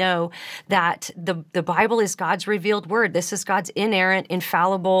where we know that the Bible is God's revealed word. This is God's inerrant,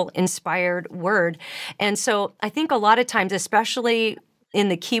 infallible, inspired word. And so I think a lot of times, especially in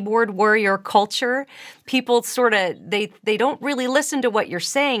the keyboard warrior culture, people sort of, they don't really listen to what you're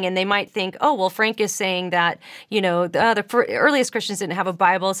saying, and they might think, oh, well, Frank is saying that, the earliest Christians didn't have a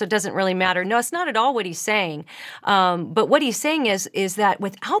Bible, so it doesn't really matter. No, it's not at all what he's saying. But what he's saying is that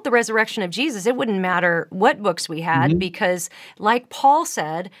without the resurrection of Jesus, it wouldn't matter what books we had, because like Paul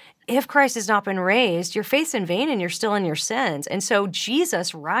said, if Christ has not been raised, your faith's in vain and you're still in your sins. And so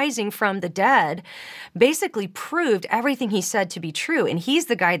Jesus rising from the dead basically proved everything he said to be true. And he's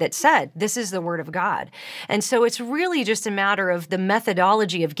the guy that said, this is the word of God. And so it's really just a matter of the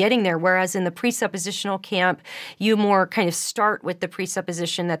methodology of getting there. Whereas in the presuppositional camp, you more kind of start with the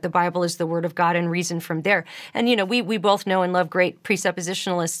presupposition that the Bible is the word of God and reason from there. And, we both know and love great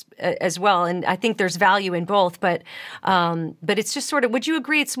presuppositionalists as well. And I think there's value in both. But it's just sort of, would you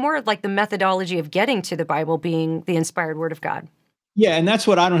agree it's more like the methodology of getting to the Bible being the inspired word of God? Yeah, and that's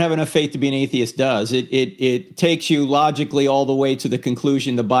what I don't have enough faith to be an atheist does. It takes you logically all the way to the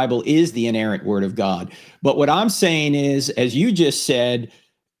conclusion the Bible is the inerrant word of God. But what I'm saying is, as you just said,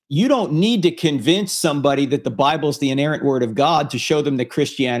 you don't need to convince somebody that the Bible is the inerrant word of God to show them that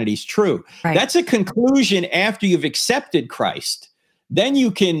Christianity is true. Right. That's a conclusion after you've accepted Christ. Then you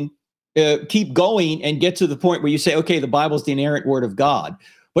can keep going and get to the point where you say, okay, the Bible is the inerrant word of God.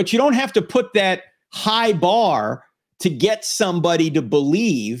 But you don't have to put that high bar to get somebody to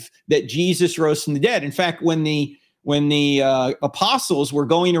believe that Jesus rose from the dead. In fact, when the apostles were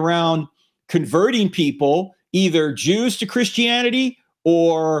going around converting people, either Jews to Christianity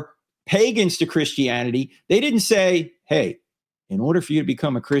or pagans to Christianity, they didn't say, hey, in order for you to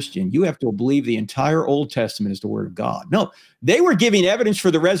become a Christian, you have to believe the entire Old Testament is the word of God. No, they were giving evidence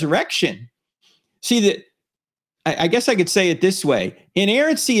for the resurrection. See, that I guess I could say it this way.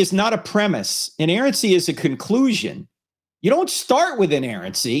 Inerrancy is not a premise. Inerrancy is a conclusion. You don't start with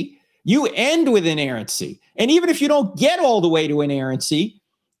inerrancy. You end with inerrancy. And even if you don't get all the way to inerrancy,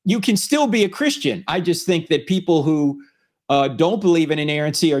 you can still be a Christian. I just think that people who don't believe in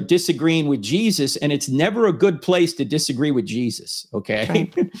inerrancy are disagreeing with Jesus, and it's never a good place to disagree with Jesus, okay?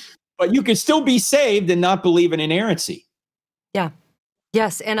 Right. But you can still be saved and not believe in inerrancy. Yeah.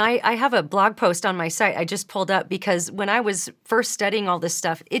 Yes, and I have a blog post on my site I just pulled up because when I was first studying all this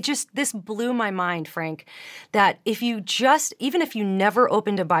stuff, this blew my mind, Frank, that even if you never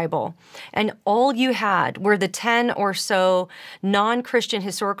opened a Bible and all you had were the 10 or so non-Christian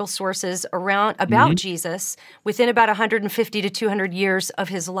historical sources about Jesus within about 150 to 200 years of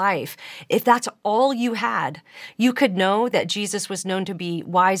his life, if that's all you had, you could know that Jesus was known to be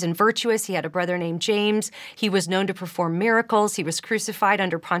wise and virtuous. He had a brother named James. He was known to perform miracles. He was crucified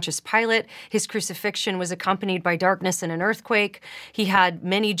under Pontius Pilate. His crucifixion was accompanied by darkness and an earthquake. He had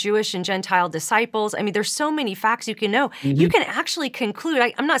many Jewish and Gentile disciples. I mean, there's so many facts you can know. You can actually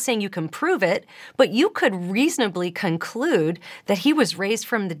conclude, I'm not saying you can prove it, but you could reasonably conclude that he was raised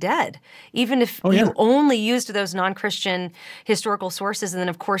from the dead, even if you only used those non-Christian historical sources. And then,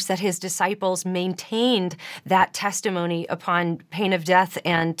 of course, that his disciples maintained that testimony upon pain of death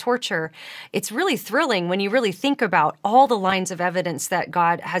and torture. It's really thrilling when you really think about all the lines of evidence that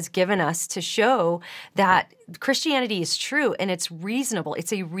God has given us to show that Christianity is true and it's reasonable.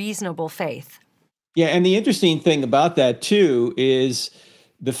 It's a reasonable faith. Yeah, and the interesting thing about that, too, is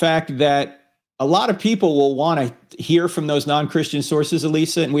the fact that a lot of people will want to hear from those non-Christian sources,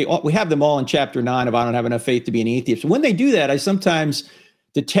 Elisa, and we have them all in chapter 9 of I Don't Have Enough Faith to Be an Atheist. When they do that, I sometimes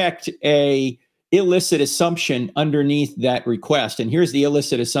detect a illicit assumption underneath that request. And here's the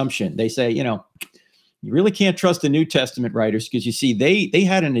illicit assumption. They say, you really can't trust the New Testament writers because, you see, they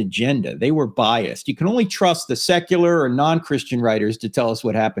had an agenda. They were biased. You can only trust the secular or non-Christian writers to tell us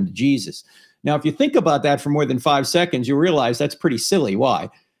what happened to Jesus. Now, if you think about that for more than 5 seconds, you realize that's pretty silly. Why?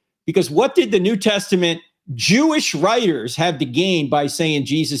 Because what did the New Testament Jewish writers have to gain by saying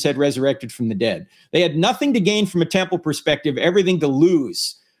Jesus had resurrected from the dead? They had nothing to gain from a temple perspective, everything to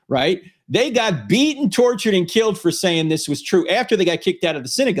lose, right? They got beaten, tortured, and killed for saying this was true after they got kicked out of the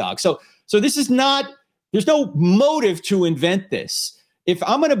synagogue. So this is not, there's no motive to invent this. If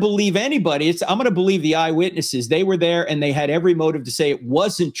I'm going to believe anybody, I'm going to believe the eyewitnesses. They were there and they had every motive to say it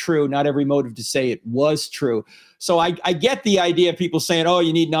wasn't true, not every motive to say it was true. So I get the idea of people saying, oh,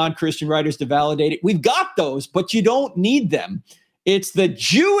 you need non-Christian writers to validate it. We've got those, but you don't need them. It's the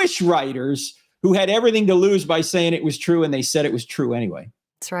Jewish writers who had everything to lose by saying it was true, and they said it was true anyway.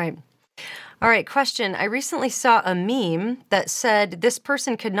 That's right. All right, question. I recently saw a meme that said this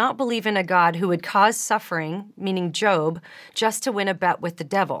person could not believe in a God who would cause suffering, meaning Job, just to win a bet with the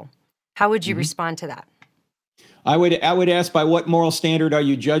devil. How would you respond to that? I would ask, by what moral standard are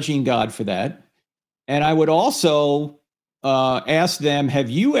you judging God for that? And I would also ask them,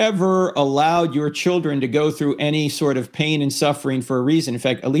 have you ever allowed your children to go through any sort of pain and suffering for a reason? In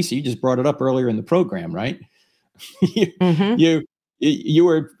fact, Elisa, you just brought it up earlier in the program, right? You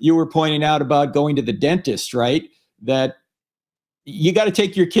were pointing out about going to the dentist, right? That you got to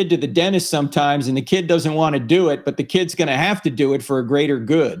take your kid to the dentist sometimes, and the kid doesn't want to do it, but the kid's going to have to do it for a greater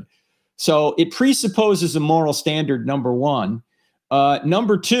good. So it presupposes a moral standard, number one.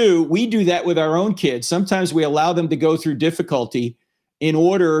 Number two, we do that with our own kids. Sometimes we allow them to go through difficulty in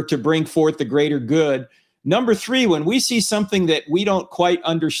order to bring forth the greater good. Number three, when we see something that we don't quite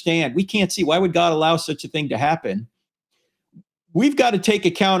understand, we can't see, why would God allow such a thing to happen? We've got to take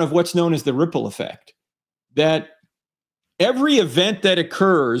account of what's known as the ripple effect, that every event that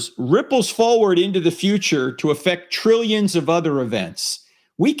occurs ripples forward into the future to affect trillions of other events.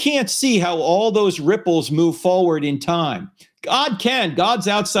 We can't see how all those ripples move forward in time. God can. God's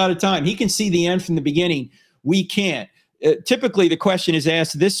outside of time. He can see the end from the beginning. We can't. Typically, the question is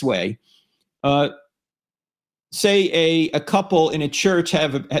asked this way. Say a couple in a church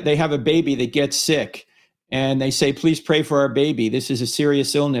have a baby that gets sick. And they say, please pray for our baby. This is a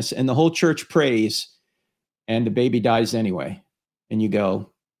serious illness. And the whole church prays, and the baby dies anyway. And you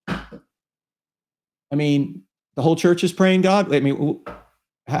go, I mean, the whole church is praying God? I mean,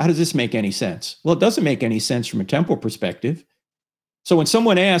 how does this make any sense? Well, it doesn't make any sense from a temporal perspective. So when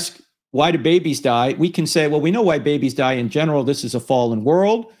someone asks, why do babies die? We can say, well, we know why babies die in general. This is a fallen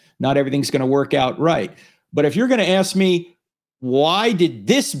world. Not everything's going to work out right. But if you're going to ask me, why did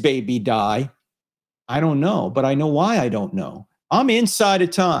this baby die? I don't know, but I know why I don't know. I'm inside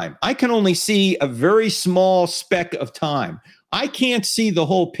of time. I can only see a very small speck of time. I can't see the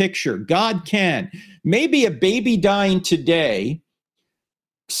whole picture. God can. Maybe a baby dying today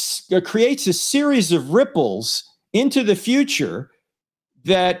creates a series of ripples into the future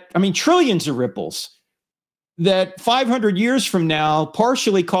that, I mean, trillions of ripples that 500 years from now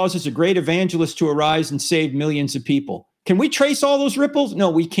partially causes a great evangelist to arise and save millions of people. Can we trace all those ripples? No,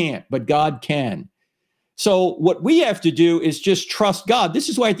 we can't, but God can. So what we have to do is just trust God. This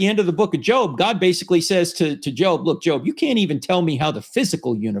is why at the end of the book of Job, God basically says to Job, look, Job, you can't even tell me how the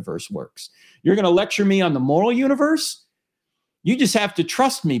physical universe works. You're going to lecture me on the moral universe? You just have to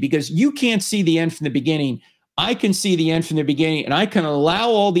trust me, because you can't see the end from the beginning. I can see the end from the beginning, and I can allow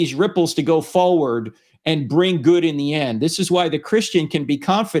all these ripples to go forward and bring good in the end. This is why the Christian can be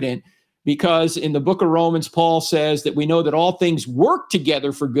confident, because in the book of Romans, Paul says that we know that all things work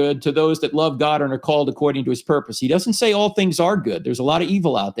together for good to those that love God and are called according to his purpose. He doesn't say all things are good. There's a lot of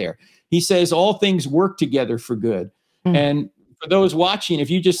evil out there. He says all things work together for good. And for those watching, if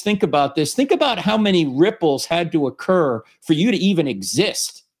you just think about this, think about how many ripples had to occur for you to even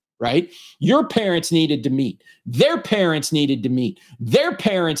exist, right? Your parents needed to meet. Their parents needed to meet. Their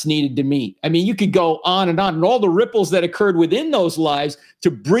parents needed to meet. I mean, you could go on, and all the ripples that occurred within those lives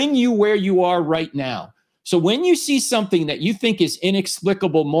to bring you where you are right now. So when you see something that you think is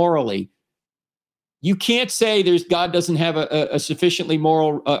inexplicable morally, you can't say God doesn't have a sufficiently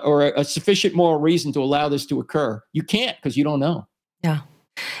moral or a sufficient moral reason to allow this to occur. You can't, because you don't know. Yeah.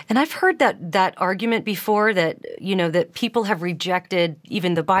 And I've heard that argument before, that, that people have rejected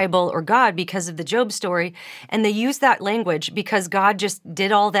even the Bible or God because of the Job story. And they use that language because God just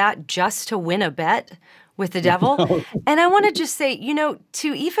did all that just to win a bet with the devil. No. And I want to just say,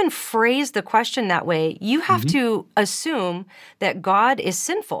 to even phrase the question that way, you have to assume that God is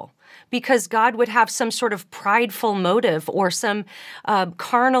sinful, because God would have some sort of prideful motive or some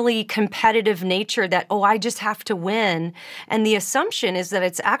carnally competitive nature that, I just have to win. And the assumption is that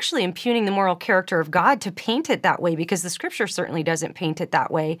it's actually impugning the moral character of God to paint it that way, because the scripture certainly doesn't paint it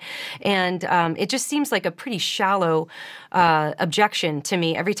that way. And it just seems like a pretty shallow objection to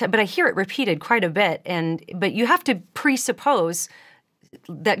me every time. But I hear it repeated quite a bit. But you have to presuppose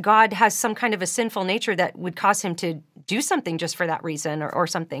that God has some kind of a sinful nature that would cause him to do something just for that reason or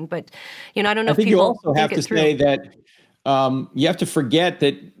something. But, I don't know if people you also have to say that you have to forget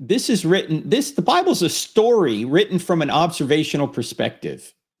that the Bible's a story written from an observational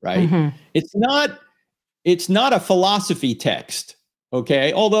perspective, right? Mm-hmm. It's not a philosophy text,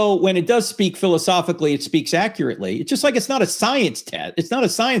 okay? Although when it does speak philosophically, it speaks accurately. It's just like it's not a science test. It's not a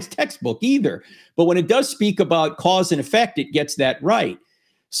science textbook either. But when it does speak about cause and effect, it gets that right.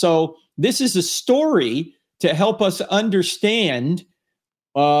 So this is a story to help us understand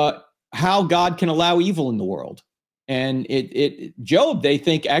how God can allow evil in the world. And Job, they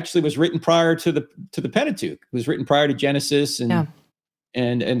think, actually was written prior to the Pentateuch. It was written prior to Genesis and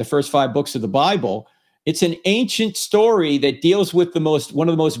the first 5 books of the Bible. It's an ancient story that deals with one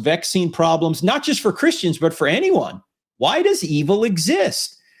of the most vexing problems, not just for Christians, but for anyone. Why does evil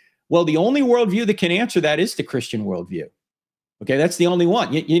exist? Well, the only worldview that can answer that is the Christian worldview. Okay, that's the only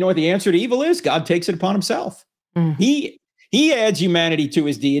one. You know what the answer to evil is? God takes it upon himself. Mm. He adds humanity to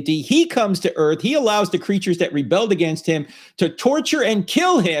his deity. He comes to earth. He allows the creatures that rebelled against him to torture and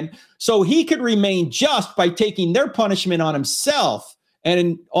kill him so he could remain just by taking their punishment on himself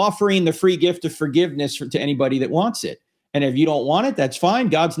and offering the free gift of forgiveness to anybody that wants it. And if you don't want it, that's fine.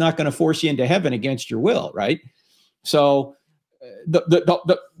 God's not going to force you into heaven against your will, right? So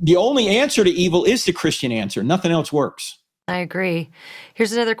the only answer to evil is the Christian answer. Nothing else works. I agree.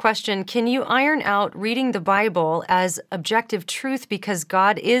 Here's another question. Can you iron out reading the Bible as objective truth because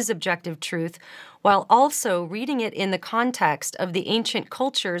God is objective truth, while also reading it in the context of the ancient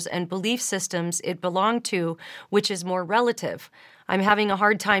cultures and belief systems it belonged to, which is more relative? I'm having a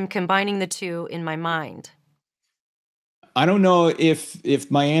hard time combining the two in my mind. I don't know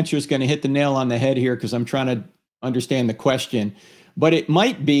if my answer is going to hit the nail on the head here because I'm trying to understand the question, but it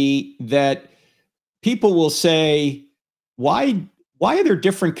might be that people will say, why are there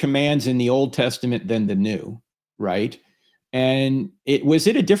different commands in the Old Testament than the New, right? And was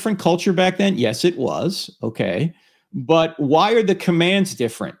it a different culture back then? Yes, it was. Okay. But why are the commands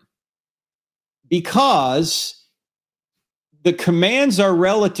different? Because the commands are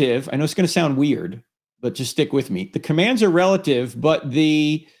relative. I know it's going to sound weird, but just stick with me. The commands are relative, but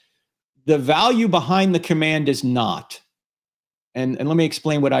the value behind the command is not. And let me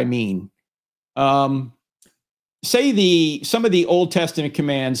explain what I mean. Say some of the Old Testament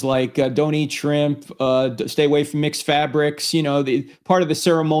commands like don't eat shrimp, stay away from mixed fabrics, the part of the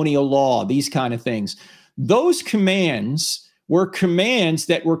ceremonial law, these kind of things. Those commands were commands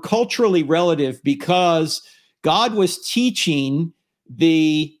that were culturally relative because God was teaching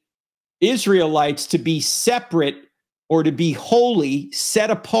the Israelites to be separate or to be holy, set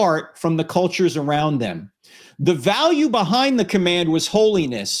apart from the cultures around them. The value behind the command was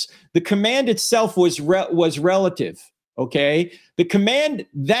holiness. The command itself was relative, okay?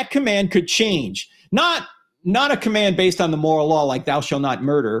 That command could change. Not a command based on the moral law like thou shalt not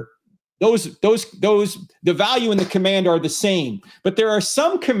murder. The value in the command are the same. But there are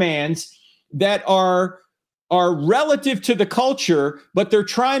some commands that are relative to the culture, but they're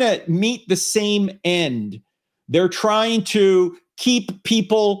trying to meet the same end. They're trying to keep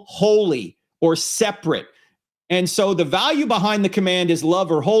people holy or separate. And so the value behind the command is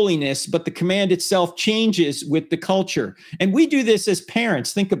love or holiness, but the command itself changes with the culture. And we do this as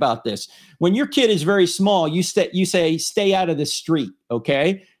parents. Think about this. When your kid is very small, you say, stay out of the street,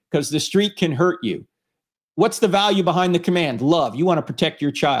 okay? Because the street can hurt you. What's the value behind the command? Love. You want to protect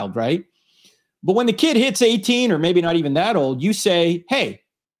your child, right? But when the kid hits 18 or maybe not even that old, you say, hey,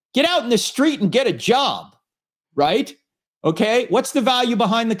 get out in the street and get a job, right? Okay, what's the value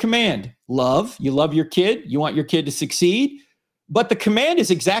behind the command? Love. You love your kid. You want your kid to succeed. But the command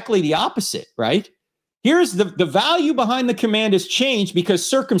is exactly the opposite, right? Here's the value behind the command has changed because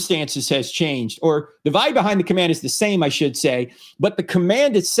circumstances has changed, or the value behind the command is the same, I should say, but the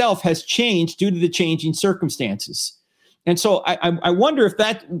command itself has changed due to the changing circumstances. And so I wonder if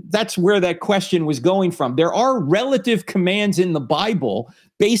that's where that question was going from. There are relative commands in the Bible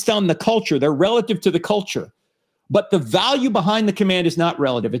based on the culture. They're relative to the culture. But the value behind the command is not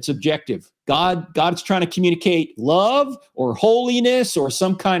relative. It's objective. God's trying to communicate love or holiness or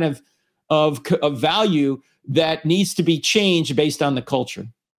some kind of value that needs to be changed based on the culture.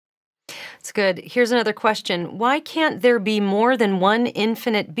 It's good. Here's another question. Why can't there be more than one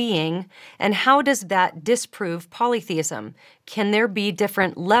infinite being, and how does that disprove polytheism? Can there be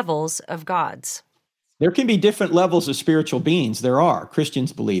different levels of gods? There can be different levels of spiritual beings. There are.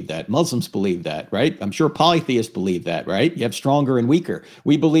 Christians believe that. Muslims believe that, right? I'm sure polytheists believe that, right? You have stronger and weaker.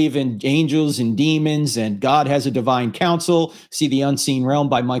 We believe in angels and demons, and God has a divine council. See The Unseen Realm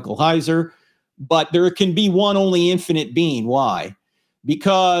by Michael Heiser. But there can be one only infinite being. Why?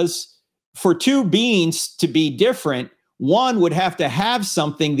 Because for two beings to be different, one would have to have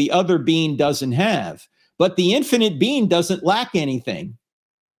something the other being doesn't have. but the infinite being doesn't lack anything.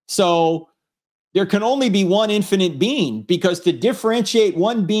 So there can only be one infinite being, because to differentiate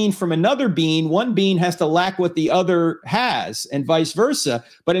one being from another being, one being has to lack what the other has, and vice versa.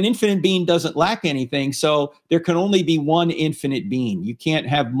 But an infinite being doesn't lack anything. So there can only be one infinite being. You can't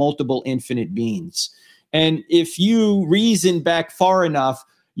have multiple infinite beings. And if you reason back far enough,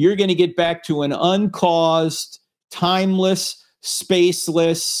 you're going to get back to an uncaused, timeless,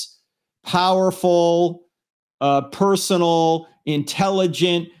 spaceless, powerful, personal,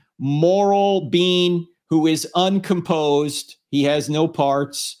 intelligent, moral being who is uncomposed. He has no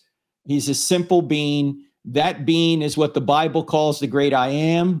parts. He's a simple being. That being is what the Bible calls the great I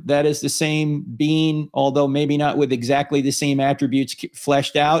am. That is the same being, although maybe not with exactly the same attributes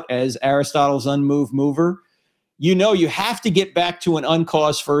fleshed out as Aristotle's unmoved mover. You have to get back to an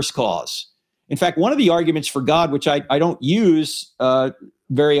uncaused first cause. In fact, one of the arguments for God, which I don't use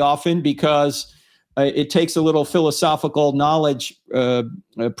very often because it takes a little philosophical knowledge,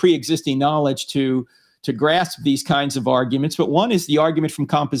 pre-existing knowledge to grasp these kinds of arguments. But one is the argument from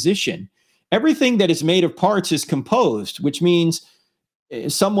composition. Everything that is made of parts is composed, which means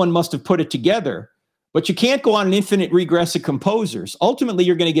someone must have put it together. But you can't go on an infinite regress of composers. Ultimately,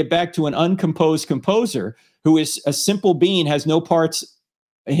 you're going to get back to an uncomposed composer who is a simple being, has no parts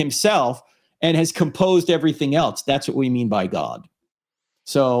himself, and has composed everything else. That's what we mean by God.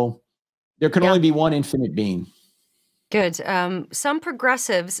 So there can only be one infinite being. Good. Some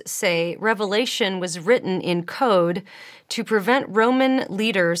progressives say Revelation was written in code to prevent Roman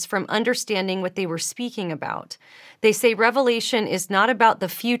leaders from understanding what they were speaking about. They say Revelation is not about the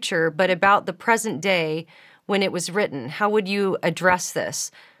future, but about the present day when it was written. How would you address this?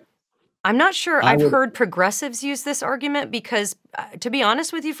 I'm not sure I've heard progressives use this argument because, to be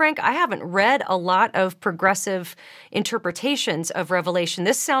honest with you, Frank, I haven't read a lot of progressive interpretations of Revelation.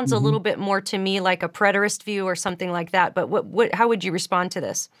 This sounds a little bit more to me like a preterist view or something like that. But how would you respond to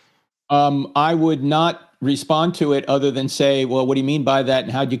this? I would not respond to it other than say, well, what do you mean by that?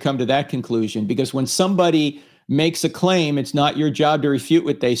 And how'd you come to that conclusion? Because when somebody makes a claim, it's not your job to refute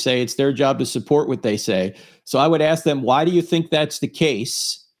what they say. It's their job to support what they say. So I would ask them, why do you think that's the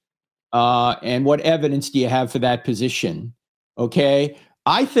case? And what evidence do you have for that position? Okay.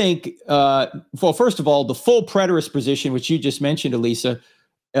 I think, well, first of all, the full preterist position, which you just mentioned, Elisa,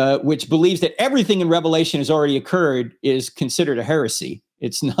 which believes that everything in Revelation has already occurred, is considered a heresy.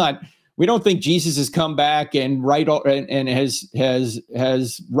 It's not. We don't think Jesus has come back and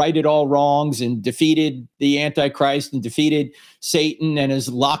has righted all wrongs and defeated the Antichrist and defeated Satan and has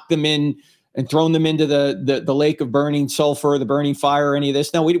locked them in and thrown them into the lake of burning sulfur, the burning fire, any of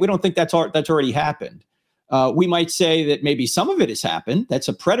this. No, we don't think that's already happened. We might say that maybe some of it has happened. That's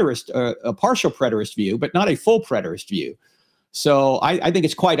a preterist, a partial preterist view, but not a full preterist view. So I think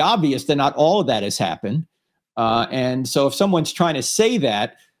it's quite obvious that not all of that has happened. And so if someone's trying to say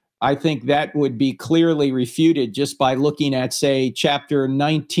that, I think that would be clearly refuted just by looking at, say, chapter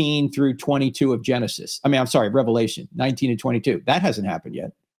 19 through 22 of Genesis. Revelation 19 and 22. That hasn't happened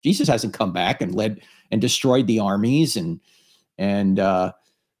yet. Jesus hasn't come back and led and destroyed the armies and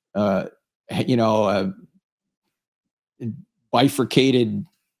bifurcated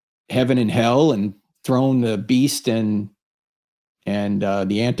heaven and hell and thrown the beast and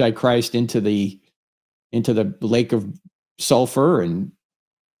the Antichrist into the lake of sulfur. And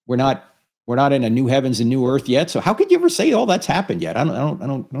we're not in a new heavens and new earth yet. So how could you ever say all that's happened yet? I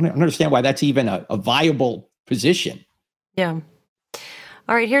don't understand why that's even a viable position. Yeah.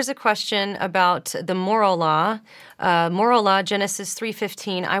 All right, here's a question about the moral law. Moral law, Genesis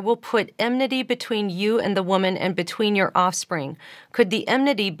 3:15, I will put enmity between you and the woman and between your offspring. Could the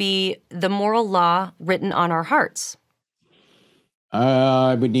enmity be the moral law written on our hearts?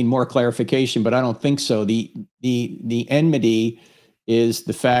 I would need more clarification, but I don't think so. The enmity is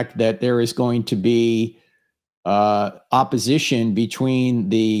the fact that there is going to be opposition between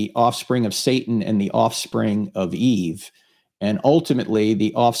the offspring of Satan and the offspring of Eve. And ultimately,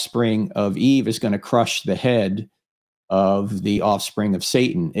 the offspring of Eve is going to crush the head of the offspring of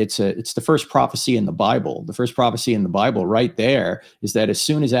Satan. It's the first prophecy in the Bible. The first prophecy in the Bible right there is that as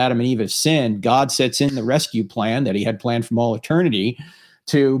soon as Adam and Eve have sinned, God sets in the rescue plan that he had planned from all eternity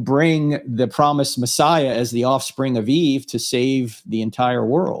to bring the promised Messiah as the offspring of Eve to save the entire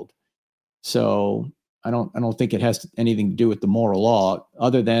world. So I don't think it has anything to do with the moral law,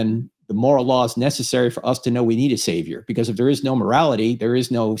 other than the moral law is necessary for us to know we need a savior, because if there is no morality, there is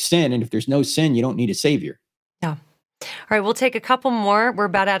no sin. And if there's no sin, you don't need a savior. Yeah. All right, we'll take a couple more. We're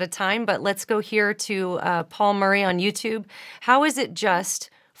about out of time, but let's go here to Paul Murray on YouTube. How is it just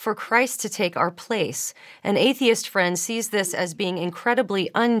for Christ to take our place. An atheist friend sees this as being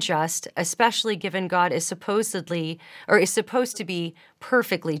incredibly unjust, especially given God is supposed to be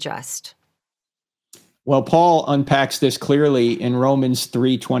perfectly just. Well, Paul unpacks this clearly in Romans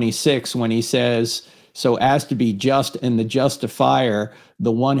 3:26 when he says, so as to be just and the justifier,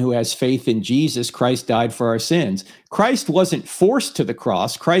 the one who has faith in Jesus, Christ died for our sins. Christ wasn't forced to the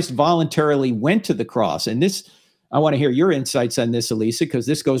cross. Christ voluntarily went to the cross. And this, I want to hear your insights on this, Elisa, because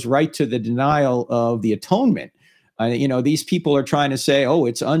this goes right to the denial of the atonement. These people are trying to say, oh,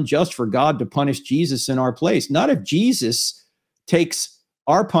 it's unjust for God to punish Jesus in our place. Not if Jesus takes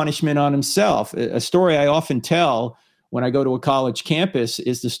our punishment on himself. A story I often tell when I go to a college campus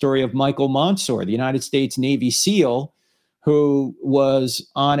is the story of Michael Monsoor, the United States Navy SEAL, who was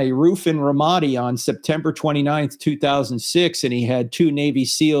on a roof in Ramadi on September 29th, 2006, and he had two Navy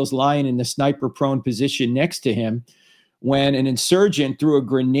SEALs lying in the sniper-prone position next to him when an insurgent threw a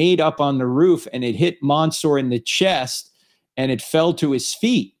grenade up on the roof, and it hit Monsoor in the chest, and it fell to his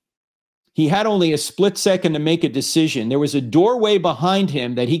feet. He had only a split second to make a decision. There was a doorway behind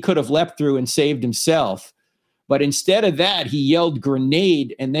him that he could have leapt through and saved himself. But instead of that, he yelled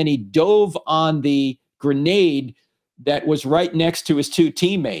grenade, and then he dove on the grenade that was right next to his two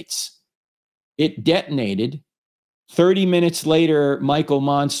teammates. It detonated. 30 minutes later, Michael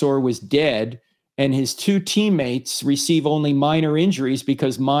Monsoor was dead, and his two teammates receive only minor injuries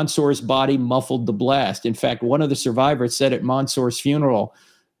because Monsoor's body muffled the blast. In fact, one of the survivors said at Monsoor's funeral,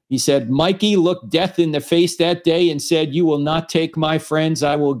 he said, Mikey looked death in the face that day and said, you will not take my friends,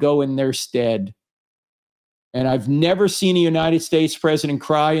 I will go in their stead. And I've never seen a United States president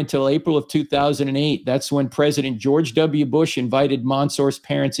cry until April of 2008. That's when President George W. Bush invited Monsoor's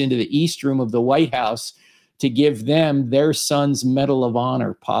parents into the East Room of the White House to give them their son's Medal of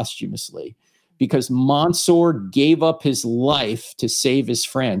Honor posthumously, because Monsoor gave up his life to save his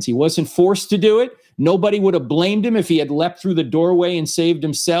friends. He wasn't forced to do it. Nobody would have blamed him if he had leapt through the doorway and saved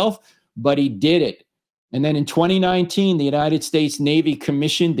himself, but he did it. And then in 2019, the United States Navy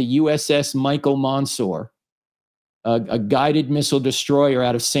commissioned the USS Michael Monsoor, a guided missile destroyer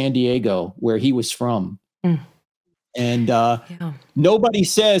out of San Diego, where he was from. And nobody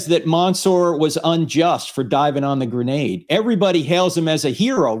says that Monsoor was unjust for diving on the grenade. Everybody hails him as a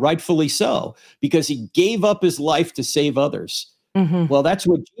hero, rightfully so, because he gave up his life to save others. Mm-hmm. Well, that's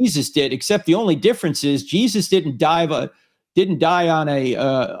what Jesus did, except the only difference is Jesus didn't dive on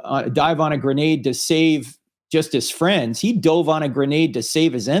a grenade to save just his friends. He dove on a grenade to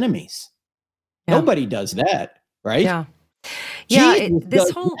save his enemies. Yeah. Nobody does that, right? Yeah.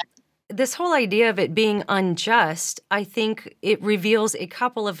 This whole idea of it being unjust, I think it reveals a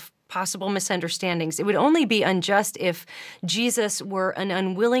couple of possible misunderstandings. It would only be unjust if Jesus were an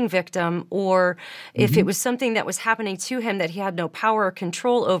unwilling victim, or if it was something that was happening to him that he had no power or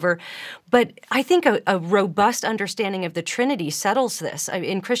control over. But I think a robust understanding of the Trinity settles this.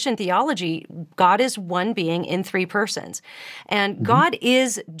 In Christian theology, God is one being in three persons. And God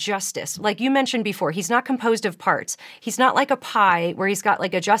is justice. Like you mentioned before, he's not composed of parts. He's not like a pie where he's got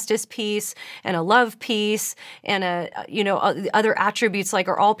like a justice piece and a love piece and other attributes like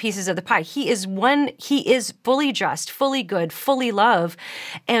are all pieces of the pie. He is one. He is fully just, fully good, fully love.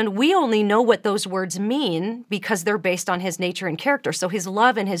 And we only know what those words mean because they're based on his nature and character. So his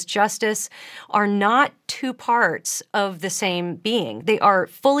love and his justice are not two parts of the same being. They are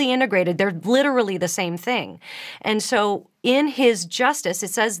fully integrated. They're literally the same thing. And so in his justice, it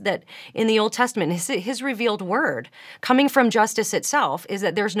says that in the Old Testament, his revealed word, coming from justice itself, is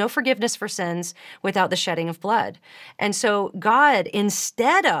that there's no forgiveness for sins without the shedding of blood. And so God,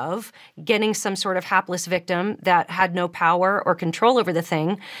 instead of getting some sort of hapless victim that had no power or control over the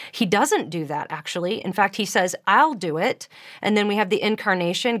thing, he doesn't do that, actually. In fact, he says, I'll do it. And then we have the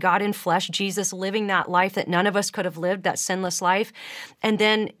incarnation, God in flesh, Jesus living that life that none of us could have lived, that sinless life, and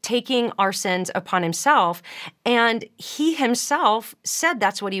then taking our sins upon himself. And he himself said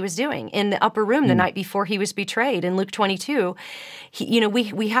that's what he was doing in the upper room the night before he was betrayed. In Luke 22,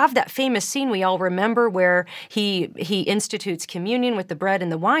 we have that famous scene we all remember where he institutes communion with the bread and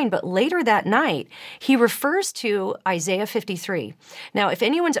the wine, but later that night, he refers to Isaiah 53. Now, if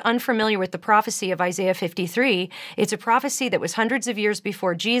anyone's unfamiliar with the prophecy of Isaiah 53, it's a prophecy that was hundreds of years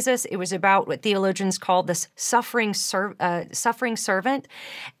before Jesus. It was about what theologians call this suffering servant.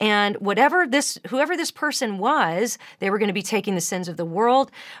 And whoever this person was, they were going to be taking the sins of the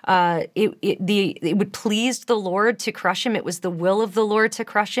world. It would please the Lord to crush him. It was the will of the Lord to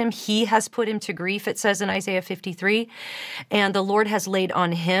crush him. He has put him to grief, it says in Isaiah 53. And the Lord has laid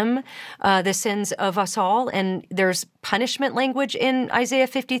on him the sins of us all. And there's punishment language in Isaiah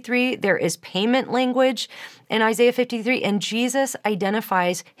 53. There is payment language. in Isaiah 53, and Jesus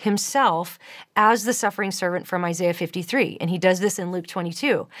identifies himself as the suffering servant from Isaiah 53, and he does this in Luke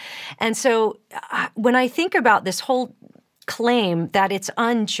 22. And so when I think about this whole claim that it's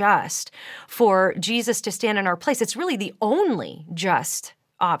unjust for Jesus to stand in our place, it's really the only just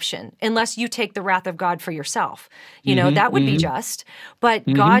option, unless you take the wrath of God for yourself. That would be just. But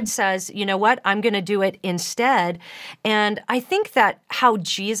God says, you know what, I'm going to do it instead. And I think that how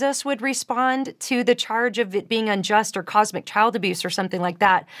Jesus would respond to the charge of it being unjust or cosmic child abuse or something like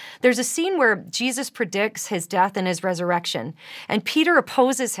that, there's a scene where Jesus predicts his death and his resurrection, and Peter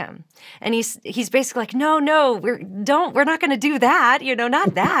opposes him. And he's basically like, no, we're not going to do that,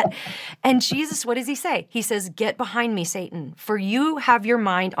 not that. And Jesus, what does he say? He says, "Get behind me, Satan, for you have your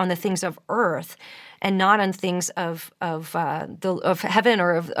mind on the things of earth and not on things of heaven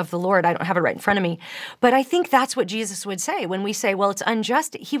or of the Lord." I don't have it right in front of me. But I think that's what Jesus would say when we say, well, it's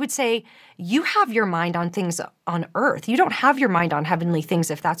unjust. He would say, you have your mind on things on earth. You don't have your mind on heavenly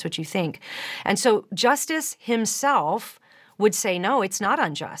things if that's what you think. And so Justice himself would say, no, it's not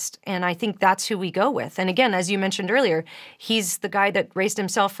unjust. And I think that's who we go with. And again, as you mentioned earlier, he's the guy that raised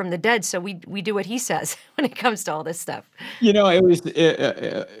himself from the dead. So we do what he says when it comes to all this stuff. It was,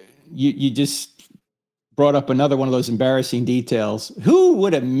 you just brought up another one of those embarrassing details. Who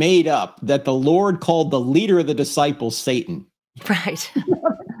would have made up that the Lord called the leader of the disciples Satan? Right.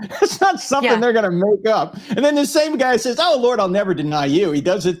 It's not something they're going to make up. And then the same guy says, "Oh, Lord, I'll never deny you." He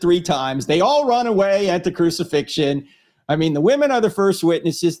does it 3 times. They all run away at the crucifixion. I mean, the women are the first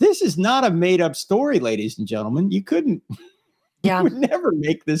witnesses. This is not a made-up story, ladies and gentlemen. You would never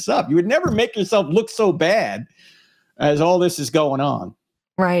make this up. You would never make yourself look so bad as all this is going on.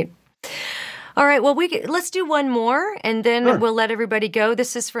 Right. All right. Well, let's do one more, and then we'll let everybody go.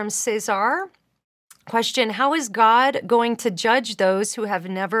 This is from Cesar. Question: how is God going to judge those who have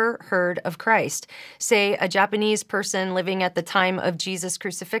never heard of Christ? Say, a Japanese person living at the time of Jesus'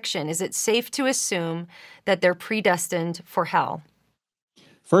 crucifixion. Is it safe to assume that they're predestined for hell?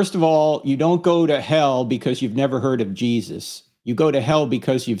 First of all, you don't go to hell because you've never heard of Jesus. You go to hell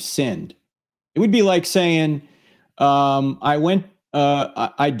because you've sinned. It would be like saying, I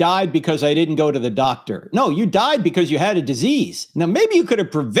died because I didn't go to the doctor. No, you died because you had a disease. Now, maybe you could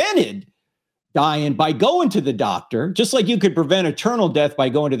have prevented dying by going to the doctor, just like you could prevent eternal death by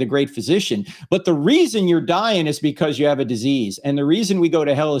going to the great physician. But the reason you're dying is because you have a disease. And the reason we go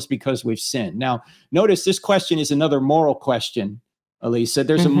to hell is because we've sinned. Now, notice this question is another moral question, Elisa.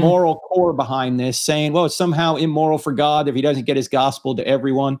 There's a moral core behind this, saying, well, it's somehow immoral for God if he doesn't get his gospel to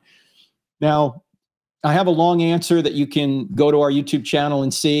everyone. Now, I have a long answer that you can go to our YouTube channel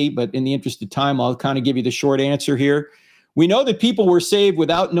and see, but in the interest of time, I'll kind of give you the short answer here. We know that people were saved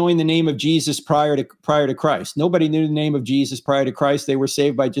without knowing the name of Jesus prior to Christ. Nobody knew the name of Jesus prior to Christ. They were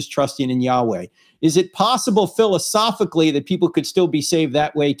saved by just trusting in Yahweh. Is it possible philosophically that people could still be saved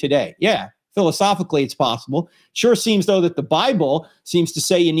that way today? Yeah, philosophically it's possible. Sure seems, though, that the Bible seems to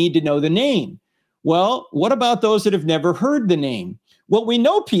say you need to know the name. Well, what about those that have never heard the name? Well, we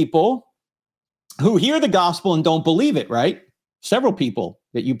know people who hear the gospel and don't believe it, right? Several people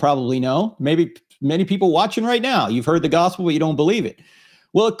that you probably know, maybe many people watching right now. You've heard the gospel, but you don't believe it.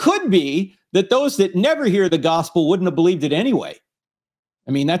 Well, it could be that those that never hear the gospel wouldn't have believed it anyway.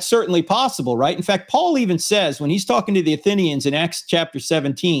 I mean, that's certainly possible, right? In fact, Paul even says, when he's talking to the Athenians in Acts chapter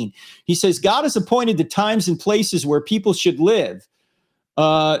 17, he says, God has appointed the times and places where people should live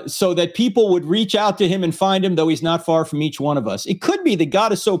so that people would reach out to him and find him, though he's not far from each one of us. It could be that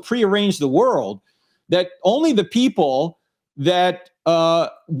God has so prearranged the world that only the people that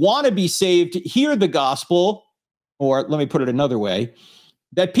want to be saved hear the gospel, or let me put it another way,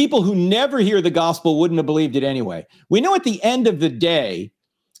 that people who never hear the gospel wouldn't have believed it anyway. We know at the end of the day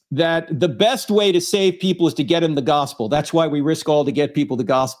that the best way to save people is to get them the gospel. That's why we risk all to get people the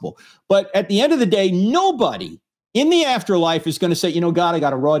gospel. But at the end of the day, nobody in the afterlife is going to say, you know, God, I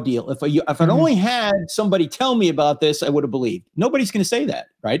got a raw deal. If I'd only had somebody tell me about this, I would have believed. Nobody's going to say that,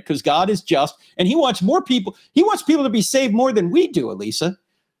 right? Because God is just, and he wants more people. He wants people to be saved more than we do, Elisa.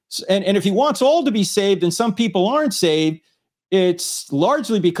 And if he wants all to be saved and some people aren't saved, it's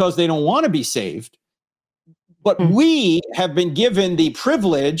largely because they don't want to be saved. But we have been given the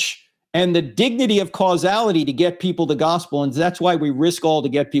privilege and the dignity of causality to get people the gospel. And that's why we risk all to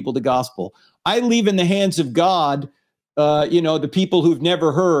get people the gospel. I leave in the hands of God, the people who've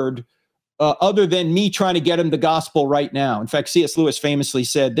never heard, other than me trying to get them the gospel right now. In fact, C.S. Lewis famously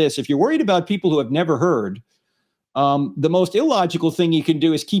said this: if you're worried about people who have never heard, the most illogical thing you can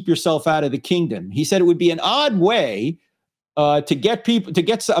do is keep yourself out of the kingdom. He said it would be an odd way to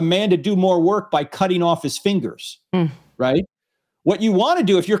get a man to do more work by cutting off his fingers, right? What you want to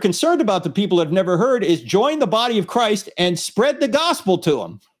do, if you're concerned about the people that have never heard, is join the body of Christ and spread the gospel to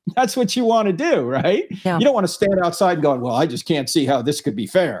them. That's what you want to do, right? Yeah. You don't want to stand outside and going, well, I just can't see how this could be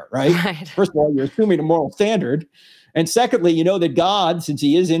fair, right? Right. First of all, you're assuming a moral standard. And secondly, you know that God, since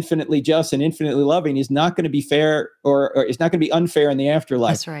he is infinitely just and infinitely loving, is not going to be fair or is not going to be unfair in the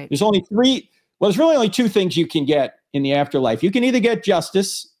afterlife. That's right. There's really only two things you can get in the afterlife. You can either get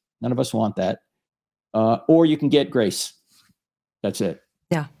justice. None of us want that. Or you can get grace. That's it.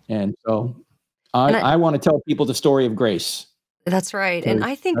 Yeah. And so I want to tell people the story of grace. That's right. And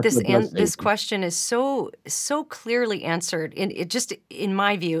I think this question is so clearly answered in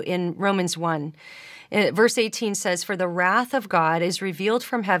my view in Romans 1. Verse 18 says, "For the wrath of God is revealed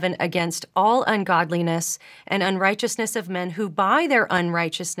from heaven against all ungodliness and unrighteousness of men who by their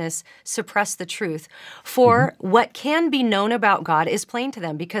unrighteousness suppress the truth. For what can be known about God is plain to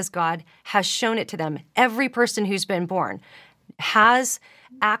them because God has shown it to them." Every person who's been born has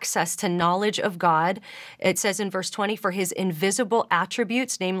access to knowledge of God. It says in verse 20, "For his invisible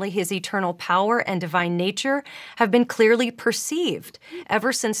attributes, namely his eternal power and divine nature, have been clearly perceived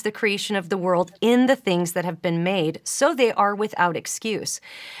ever since the creation of the world in the things that have been made, so they are without excuse."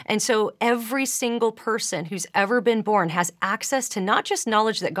 And so every single person who's ever been born has access to not just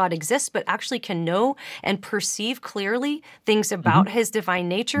knowledge that God exists, but actually can know and perceive clearly things about his divine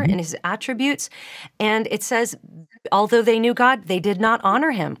nature and his attributes. And it says, although they knew God, they did not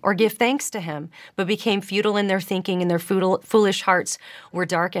honor him or give thanks to him, but became futile in their thinking, and their foolish hearts were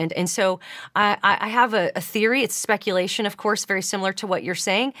darkened. And so I have a theory, it's speculation, of course, very similar to what you're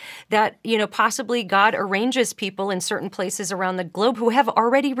saying, that, possibly God arranges people in certain places around the globe who have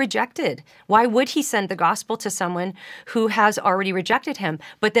already rejected. Why would he send the gospel to someone who has already rejected him?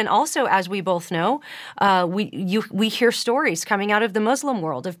 But then also, as we both know, we hear stories coming out of the Muslim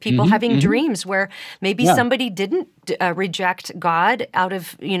world of people having dreams where maybe somebody didn't reject God out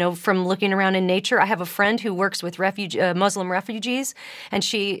of, from looking around in nature. I have a friend who works with Muslim refugees, and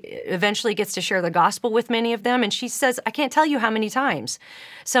she eventually gets to share the gospel with many of them. And she says, I can't tell you how many times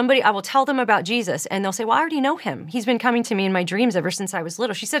I will tell them about Jesus, and they'll say, well, I already know him. He's been coming to me in my dreams ever since I was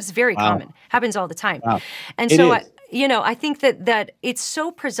little. She said it's very common, happens all the time. Wow. And so I think that it's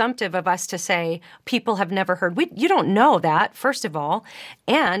so presumptive of us to say people have never heard. You don't know that, first of all,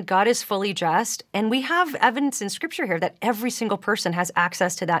 and God is fully just, and we have evidence in Scripture here that every single person has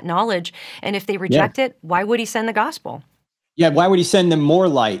access to that knowledge, and if they reject it, why would he send the gospel? Yeah, why would he send them more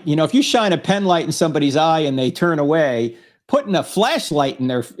light? If you shine a pen light in somebody's eye and they turn away, putting a flashlight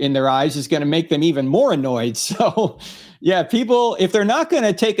in their eyes is going to make them even more annoyed. So yeah, people, if they're not going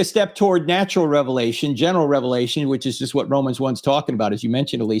to take a step toward natural revelation, general revelation, which is just what Romans 1's talking about, as you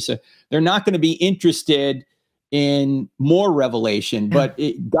mentioned, Elisa, they're not going to be interested in more revelation. But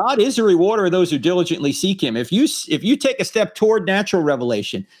God is a rewarder of those who diligently seek him. If you take a step toward natural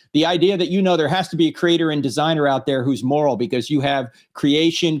revelation, the idea that there has to be a creator and designer out there who's moral because you have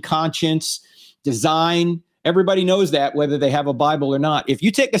creation, conscience, design. Everybody knows that, whether they have a Bible or not. If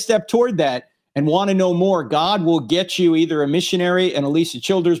you take a step toward that and want to know more, God will get you either a missionary, an Elisa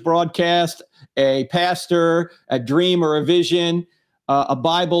Childers broadcast, a pastor, a dream or a vision, a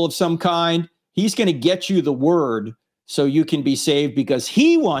Bible of some kind. He's going to get you the word so you can be saved because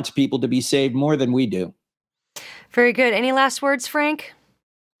he wants people to be saved more than we do. Very good. Any last words, Frank?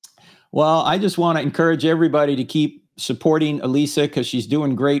 Well, I just want to encourage everybody to keep supporting Elisa because she's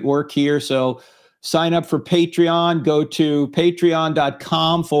doing great work here. So sign up for Patreon. Go to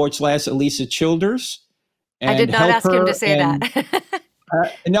patreon.com/Elisa Childers. I did not ask him to say that.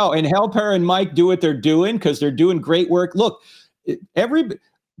 No, and help her and Mike do what they're doing because they're doing great work. Look,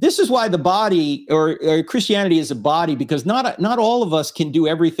 this is why the body or Christianity is a body, because not all of us can do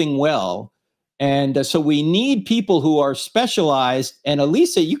everything well. And so we need people who are specialized. And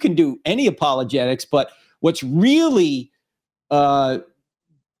Elisa, you can do any apologetics, but what's really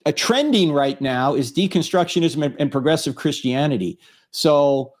trending right now is deconstructionism and progressive Christianity.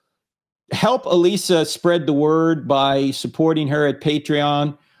 So help Elisa spread the word by supporting her at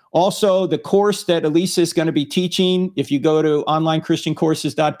Patreon. Also, the course that Elisa is going to be teaching, if you go to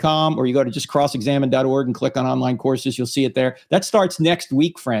onlinechristiancourses.com or you go to just crossexamine.org and click on online courses, you'll see it there. That starts next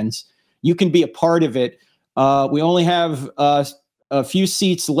week, friends. You can be a part of it. We only have a few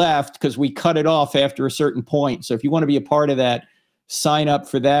seats left because we cut it off after a certain point. So if you want to be a part of that, sign up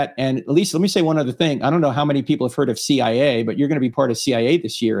for that. And Elisa, let me say one other thing. I don't know how many people have heard of CIA, but you're going to be part of CIA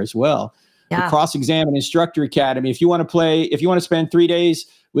this year as well. Yeah. The Cross Examine Instructor Academy. If you want to spend 3 days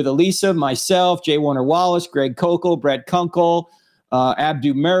with Elisa, myself, Jay Warner Wallace, Greg Kokel, Brett Kunkel,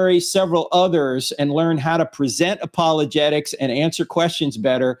 Abdu Murray, several others, and learn how to present apologetics and answer questions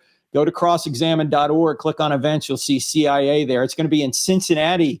better, go to crossexamine.org, click on events. You'll see CIA there. It's going to be in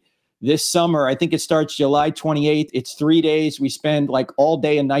Cincinnati this summer. I think it starts July 28th. It's 3 days. We spend like all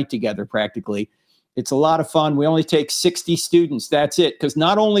day and night together practically. It's a lot of fun. We only take 60 students. That's it. Because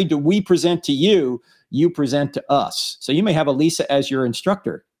not only do we present to you, you present to us. So you may have Elisa as your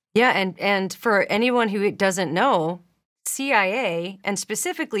instructor. Yeah, and for anyone who doesn't know, CIA, and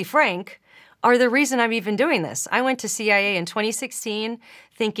specifically Frank, are the reason I'm even doing this. I went to CIA in 2016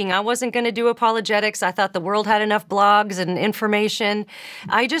 thinking I wasn't going to do apologetics. I thought the world had enough blogs and information.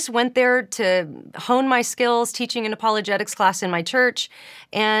 I just went there to hone my skills teaching an apologetics class in my church.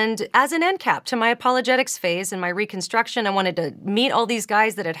 And as an end cap to my apologetics phase and my reconstruction, I wanted to meet all these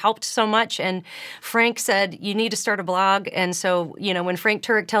guys that had helped so much. And Frank said, you need to start a blog. And so, when Frank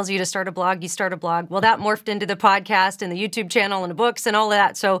Turek tells you to start a blog, you start a blog. Well, that morphed into the podcast and the YouTube channel and the books and all of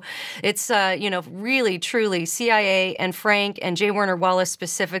that. So it's, really, truly CIA and Frank and J. Werner Wallace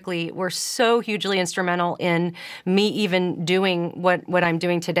specifically were so hugely instrumental in me even doing what I'm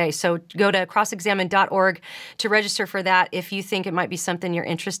doing today. So go to crossexamine.org to register for that if you think it might be something you're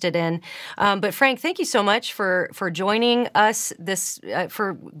interested in. But Frank, thank you so much for joining us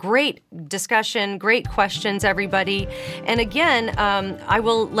for great discussion, great questions, everybody. And again, I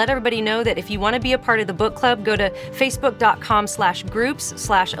will let everybody know that if you want to be a part of the book club, go to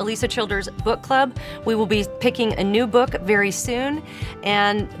facebook.com/groups/Elisa Childers Book Club. We will be picking a new book very soon,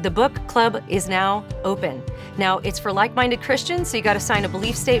 and the book club is now open. Now, it's for like-minded Christians, so you got to sign a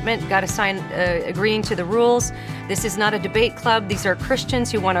belief statement, got to sign agreeing to the rules. This is not a debate club. These are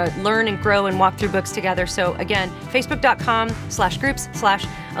Christians who want to learn and grow and walk through books together. So again,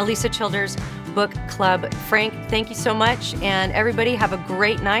 facebook.com/groups/Elisa Childers Book Club. Frank, thank you so much, and everybody have a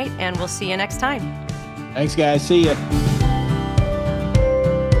great night, and we'll see you next time. Thanks, guys. See you.